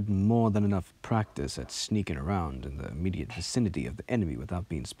Firstly, I had more than enough practice at sneaking around in the immediate vicinity of the enemy without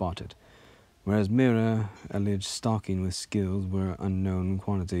being spotted, whereas Mira alleged stalking with skills were unknown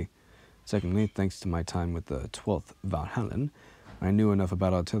quantity. Secondly, thanks to my time with the 12th Valhallan, I knew enough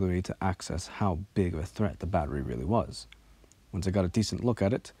about artillery to access how big of a threat the battery really was. Once I got a decent look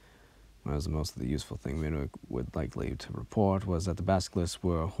at it, whereas most of the useful thing Mira would likely to report was that the basilisks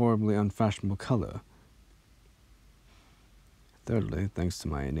were a horribly unfashionable color. Thirdly, thanks to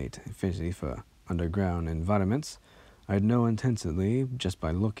my innate affinity for underground environments, I'd know intensely, just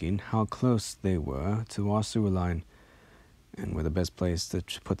by looking, how close they were to our sewer line, and were the best place to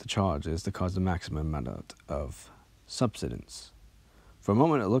put the charges to cause the maximum amount of subsidence. For a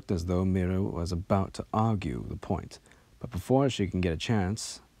moment it looked as though Mira was about to argue the point, but before she can get a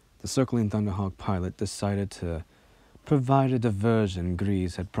chance, the circling Thunderhawk pilot decided to provide a diversion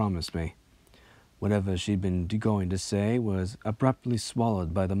Grease had promised me. Whatever she'd been going to say was abruptly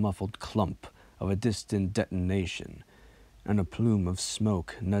swallowed by the muffled clump of a distant detonation, and a plume of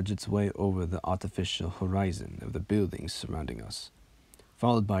smoke nudged its way over the artificial horizon of the buildings surrounding us,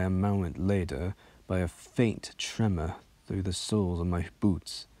 followed by a moment later by a faint tremor through the soles of my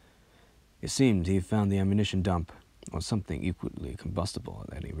boots. It seemed he found the ammunition dump, or something equally combustible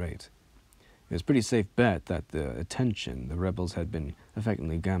at any rate. It was a pretty safe bet that the attention the rebels had been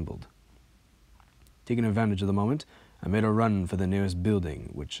effectively gambled. Taking advantage of the moment, I made a run for the nearest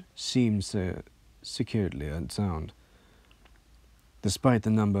building, which seemed securely unsound. Despite the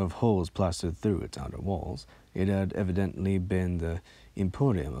number of holes plastered through its outer walls, it had evidently been the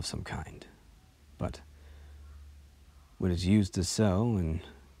emporium of some kind. But what it used to sell, and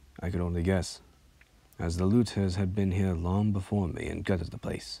I could only guess, as the looters had been here long before me and gutted the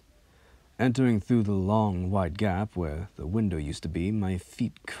place. Entering through the long, wide gap where the window used to be, my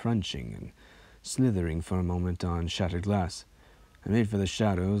feet crunching and slithering for a moment on shattered glass, I made for the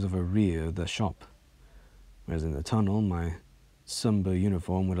shadows of a rear of the shop, whereas in the tunnel my somber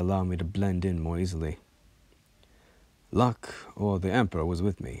uniform would allow me to blend in more easily. Luck, or the Emperor, was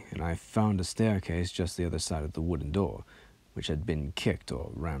with me, and I found a staircase just the other side of the wooden door, which had been kicked or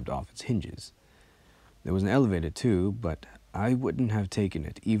rammed off its hinges. There was an elevator too, but I wouldn't have taken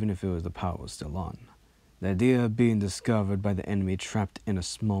it even if the power was still on. The idea of being discovered by the enemy trapped in a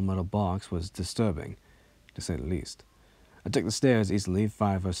small metal box was disturbing, to say the least. I took the stairs easily,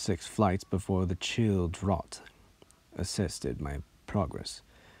 5 or 6 flights before the chill draught assisted my progress,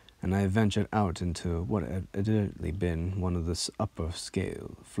 and I ventured out into what had evidently been one of the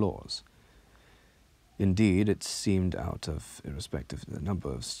upper-scale floors. Indeed, it seemed out of, irrespective of the number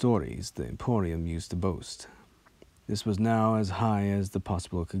of stories the Emporium used to boast. This was now as high as the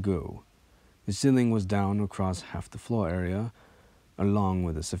possible could go. The ceiling was down across half the floor area, along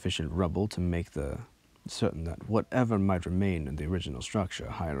with a sufficient rubble to make certain that whatever might remain in the original structure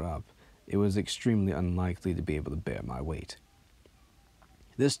higher up, it was extremely unlikely to be able to bear my weight.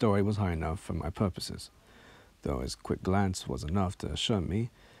 This story was high enough for my purposes, though his quick glance was enough to assure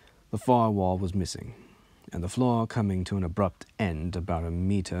me the far wall was missing, and the floor coming to an abrupt end about a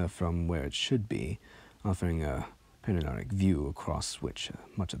meter from where it should be, offering a panoramic view across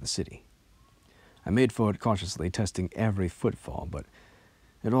much of the city. I made for it cautiously, testing every footfall, but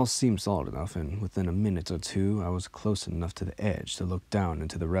it all seemed solid enough, and within a minute or two I was close enough to the edge to look down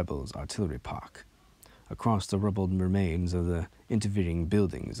into the rebels' artillery park, across the rubbled remains of the intervening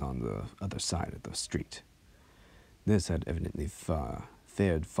buildings on the other side of the street. This had evidently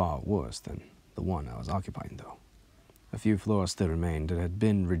fared far worse than the one I was occupying, though. A few floors still remained that had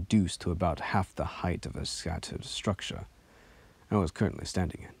been reduced to about half the height of a scattered structure I was currently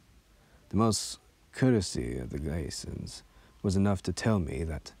standing in. The most courtesy of the Glacians was enough to tell me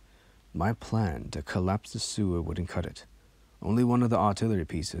that my plan to collapse the sewer wouldn't cut it. Only one of the artillery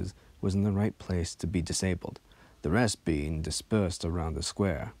pieces was in the right place to be disabled, the rest being dispersed around the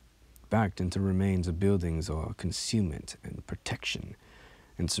square, backed into remains of buildings or concealment and protection,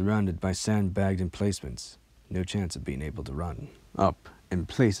 and surrounded by sandbagged emplacements. No chance of being able to run up and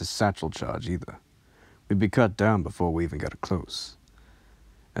place a satchel charge either. We'd be cut down before we even got close.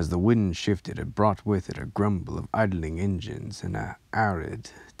 As the wind shifted, it brought with it a grumble of idling engines and an arid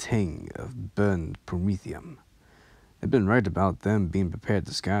tang of burned promethium. I'd been right about them being prepared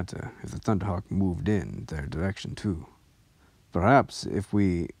to scatter if the Thunderhawk moved in their direction too. Perhaps if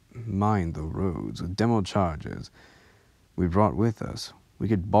we mined the roads with demo charges we brought with us, we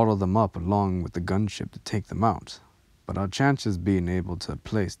could bottle them up along with the gunship to take them out, but our chances of being able to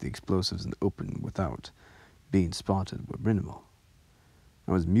place the explosives in the open without being spotted were minimal.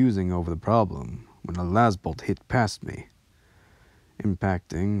 I was musing over the problem when a lasbolt hit past me.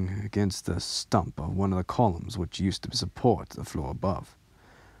 impacting against the stump of one of the columns which used to support the floor above.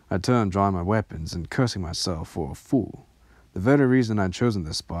 I turned, drawing my weapons and cursing myself for a fool. The very reason I'd chosen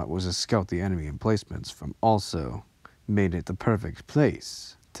this spot was to scout the enemy emplacements, from also made it the perfect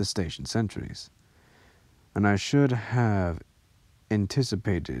place to station sentries. And I should have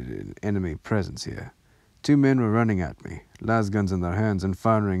anticipated an enemy presence here. 2 men were running at me, lasguns in their hands and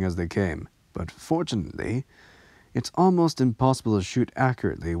firing as they came, but fortunately, it's almost impossible to shoot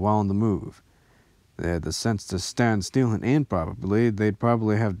accurately while on the move. They had the sense to stand still, and they'd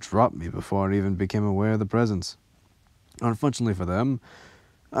probably have dropped me before I even became aware of the presence. Unfortunately for them,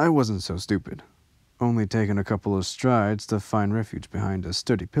 I wasn't so stupid, only taking a couple of strides to find refuge behind a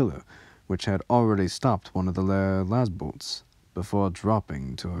sturdy pillar, which had already stopped one of the last bolts, before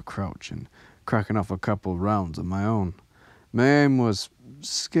dropping to a crouch and cracking off a couple rounds of my own. My aim was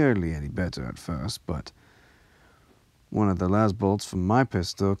scarcely any better at first, but one of the last bolts from my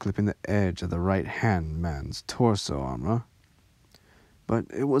pistol clipping the edge of the right-hand man's torso armor. But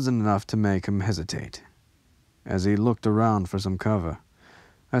it wasn't enough to make him hesitate, as he looked around for some cover.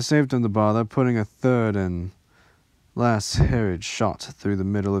 I saved him the bother, putting a third and last harried shot through the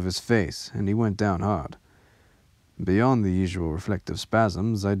middle of his face, and he went down hard. Beyond the usual reflective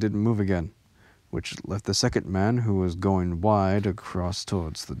spasms, I didn't move again, which left the second man, who was going wide across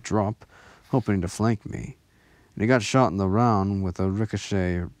towards the drop, hoping to flank me. And he got shot in the round with a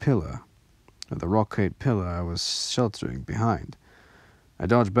ricochet pillar, or the rockade pillar I was sheltering behind. I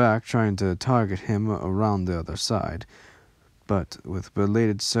dodged back, trying to target him around the other side, but with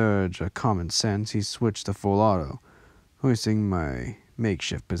belated surge of common sense, he switched to full auto, hoisting my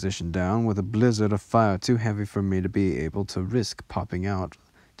makeshift position down with a blizzard of fire too heavy for me to be able to risk popping out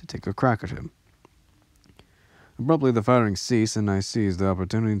to take a crack at him. Abruptly the firing ceased, and I seized the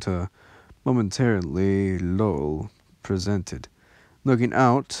opportunity to momentarily lull presented, looking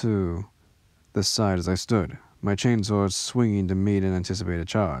out to the side as I stood, my chainsword swinging to meet an anticipated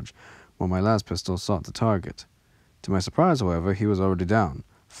charge, while my last pistol sought the target. To my surprise, however, he was already down,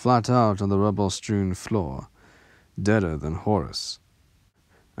 flat out on the rubble-strewn floor, deader than Horus.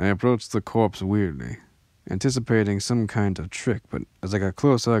 I approached the corpse weirdly, anticipating some kind of trick, but as I got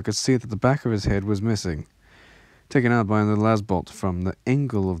closer I could see that the back of his head was missing, taken out by the last bolt. From the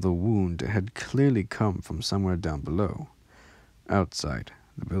angle of the wound, it had clearly come from somewhere down below, outside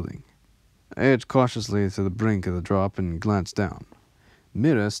the building. I edged cautiously to the brink of the drop and glanced down.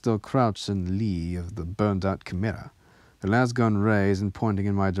 Mira still crouched in the lee of the burned-out Chimera, her last gun raised and pointing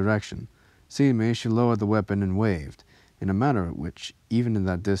in my direction. Seeing me, she lowered the weapon and waved, in a manner which, even in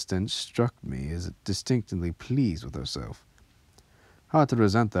that distance, struck me as distinctly pleased with herself. Hard to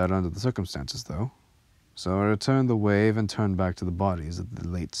resent that under the circumstances, though. So I returned the wave and turned back to the bodies of the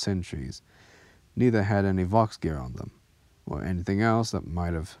late sentries. Neither had any Vox gear on them, or anything else that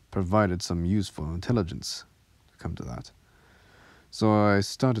might have provided some useful intelligence, to come to that. So I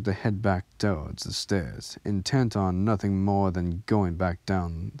started to head back towards the stairs, intent on nothing more than going back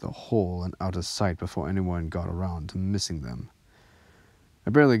down the hole and out of sight before anyone got around to missing them. I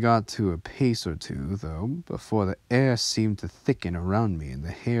barely got to a pace or two, though, before the air seemed to thicken around me and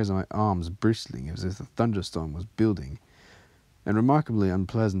the hairs on my arms bristling as if a thunderstorm was building. A remarkably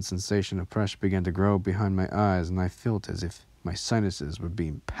unpleasant sensation of pressure began to grow behind my eyes, and I felt as if my sinuses were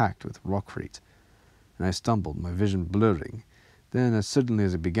being packed with rockfrete. And I stumbled, my vision blurring. Then, as suddenly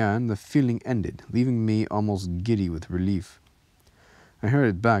as it began, the feeling ended, leaving me almost giddy with relief. I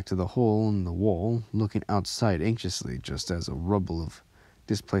hurried back to the hole in the wall, looking outside anxiously, just as a rumble of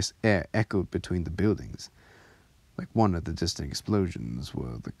displaced air echoed between the buildings. Like one of the distant explosions,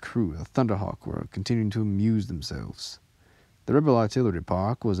 where the crew of the Thunderhawk were continuing to amuse themselves. The rebel artillery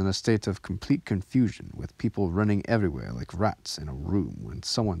park was in a state of complete confusion, with people running everywhere like rats in a room when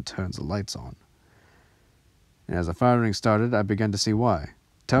someone turns the lights on. And as the firing started, I began to see why.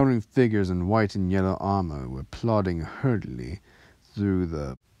 Towering figures in white and yellow armor were plodding hurriedly through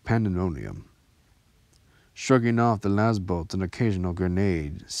the pandemonium, shrugging off the last bolt and occasional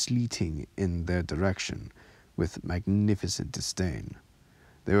grenade sleeting in their direction with magnificent disdain.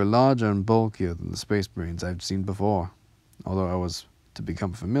 They were larger and bulkier than the Space Marines I'd seen before, although I was to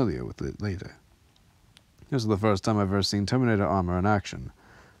become familiar with it later. This was the first time I've ever seen Terminator armor in action,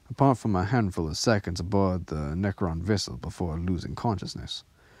 apart from a handful of seconds aboard the Necron vessel before losing consciousness.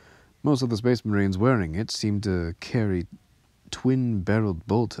 Most of the Space Marines wearing it seemed to carry twin-barreled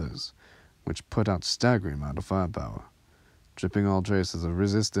bolters, which put out staggering amount of firepower, ripping all traces of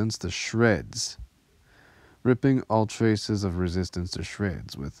resistance to shreds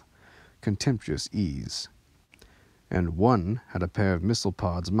with contemptuous ease. And one had a pair of missile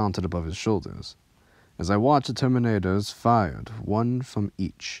pods mounted above his shoulders, as I watched the Terminators fired, one from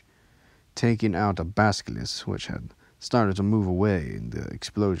each, taking out a basilisk which had started to move away in the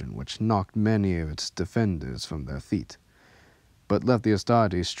explosion, which knocked many of its defenders from their feet, but left the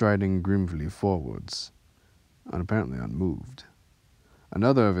Astartes striding grimly forwards, apparently unmoved.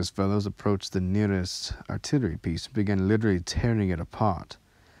 Another of his fellows approached the nearest artillery piece and began literally tearing it apart,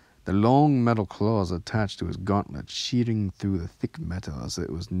 the long metal claws attached to his gauntlet shearing through the thick metal as it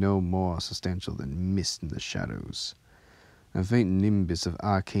was no more substantial than mist in the shadows, a faint nimbus of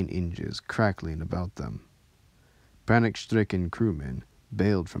arcane inches crackling about them. Panic-stricken crewmen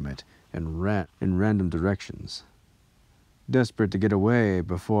bailed from it and ran in random directions, desperate to get away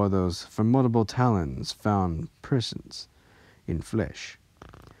before those formidable talons found persons in flesh.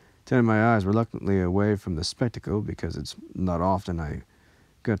 Turning my eyes reluctantly away from the spectacle, because it's not often I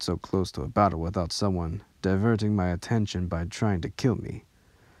got so close to a battle without someone diverting my attention by trying to kill me.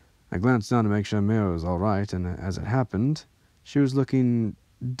 I glanced down to make sure Mira was all right, and as it happened, she was looking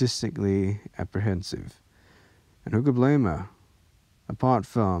distinctly apprehensive. And who could blame her? Apart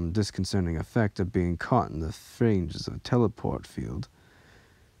from disconcerting effect of being caught in the fringes of a teleport field,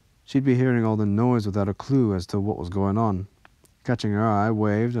 she'd be hearing all the noise without a clue as to what was going on. Catching her eye, I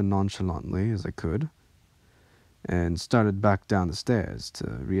waved as nonchalantly as I could, and started back down the stairs to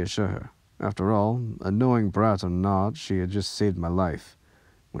reassure her. After all, a knowing brat or not, she had just saved my life,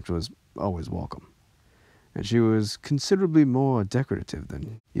 which was always welcome. And she was considerably more decorative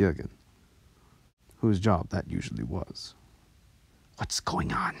than Jürgen, whose job that usually was. "What's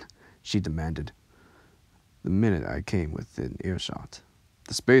going on?" she demanded, the minute I came within earshot.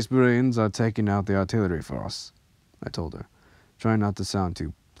 "The Space Marines are taking out the artillery for us," I told her, trying not to sound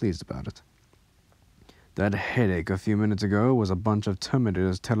too pleased about it. That headache a few minutes ago was a bunch of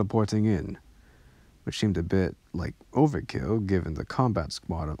Terminators teleporting in, which seemed a bit like overkill given the combat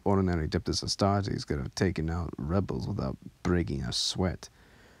squad of ordinary Diptus Astartes could have taken out rebels without breaking a sweat.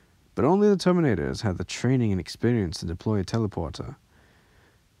 But only the Terminators had the training and experience to deploy a teleporter.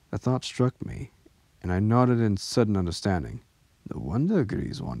 A thought struck me, and I nodded in sudden understanding. No wonder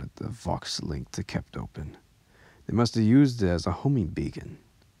Grease wanted the Vox link to kept open. They must have used it as a homing beacon.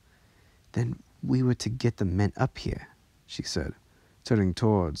 "Then we were to get the men up here," she said, turning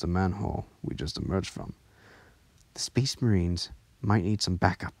towards the manhole we just emerged from. "The Space Marines might need some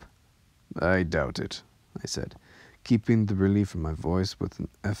backup." "I doubt it," I said, keeping the relief in my voice with an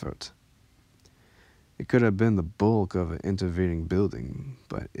effort. It could have been the bulk of an intervening building,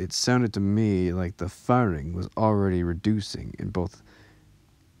 but it sounded to me like the firing was already reducing in both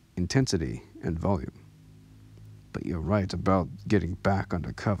intensity and volume. But you're right about getting back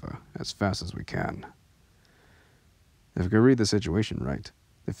under cover as fast as we can. If I could read the situation right,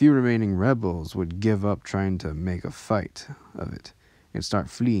 the few remaining rebels would give up trying to make a fight of it and start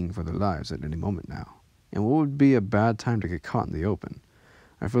fleeing for their lives at any moment now. And what would be a bad time to get caught in the open?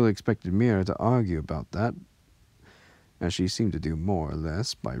 I fully expected Mira to argue about that, as she seemed to do more or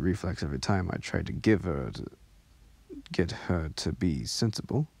less by reflex every time I tried to get her to be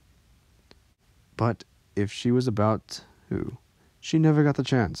sensible. But if she was about to, she never got the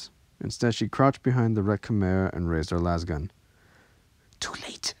chance. Instead, she crouched behind the wrecked Chimera and raised her lasgun. "Too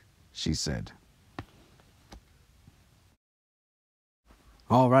late," she said.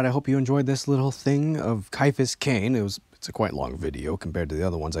 All right, I hope you enjoyed this little thing of Ciaphas Cain. It's a quite long video compared to the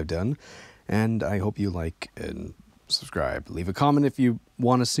other ones I've done, and I hope you like and subscribe. Leave a comment if you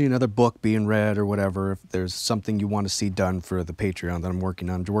want to see another book being read or whatever. If there's something you want to see done for the Patreon that I'm working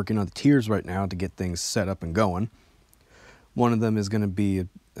on. I'm working on the tiers right now to get things set up and going. One of them is going to be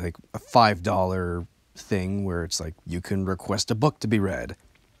like a $5 thing where it's like you can request a book to be read.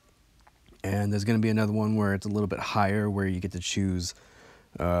 And there's going to be another one where it's a little bit higher, where you get to choose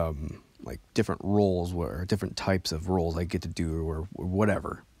like different roles, or different types of roles I get to do, or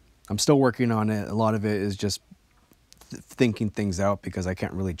whatever. I'm still working on it. A lot of it is just thinking things out, because I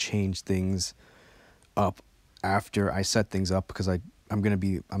can't really change things up after I set things up, because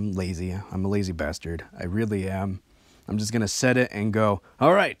I'm lazy. I'm a lazy bastard. I really am. I'm just going to set it and go,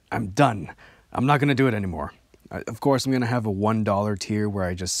 all right, I'm done. I'm not going to do it anymore. Of course, I'm going to have a $1 tier where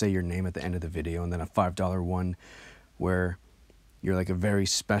I just say your name at the end of the video, and then a $5 one where you're like a very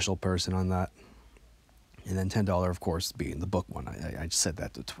special person on that. And then $10, of course, being the book one. I said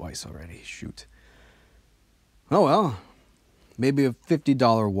that twice already. Shoot. Oh well. Maybe a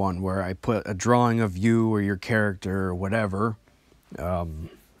 $50 one where I put a drawing of you or your character or whatever in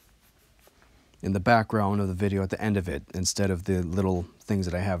the background of the video at the end of it, instead of the little things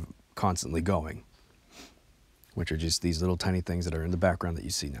that I have constantly going, which are just these little tiny things that are in the background that you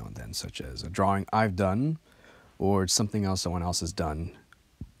see now and then, such as a drawing I've done, or it's something else someone else has done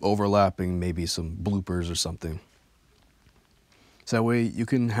overlapping maybe some bloopers or something. So that way you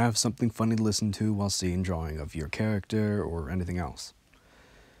can have something funny to listen to while seeing drawing of your character or anything else.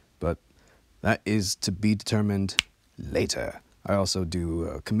 But that is to be determined later. I also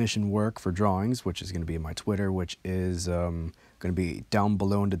do commission work for drawings, which is going to be in my Twitter, which is going to be down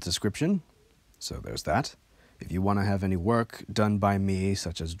below in the description. So there's that. If you want to have any work done by me,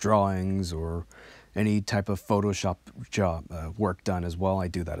 such as drawings or any type of Photoshop job work done as well, I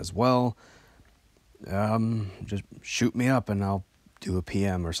do that as well. Just shoot me up and I'll do a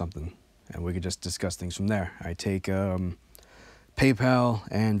PM or something, and we could just discuss things from there. I take PayPal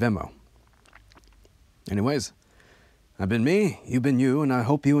and Venmo. Anyways, I've been me, you've been you, and I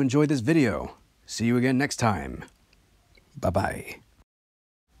hope you enjoyed this video. See you again next time. Bye-bye.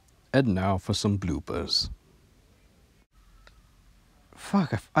 And now for some bloopers.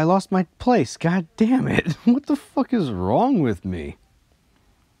 Fuck, I lost my place. God damn it. What the fuck is wrong with me?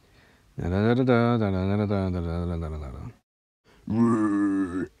 I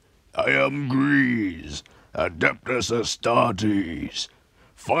am Grease, Adeptus Astartes,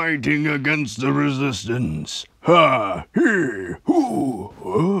 fighting against the resistance. Ha! He! Hoo!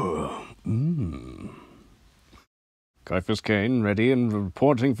 Ciaphas Cain, ready and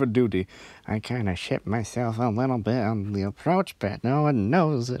reporting for duty. I kinda shit myself a little bit on the approach, but no one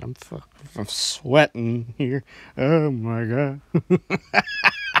knows it. I'm sweating here. Oh my god.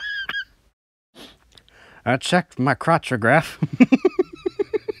 I checked my crotchograph.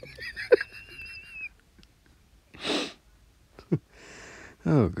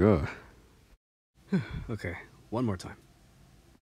 Oh god. Okay, one more time.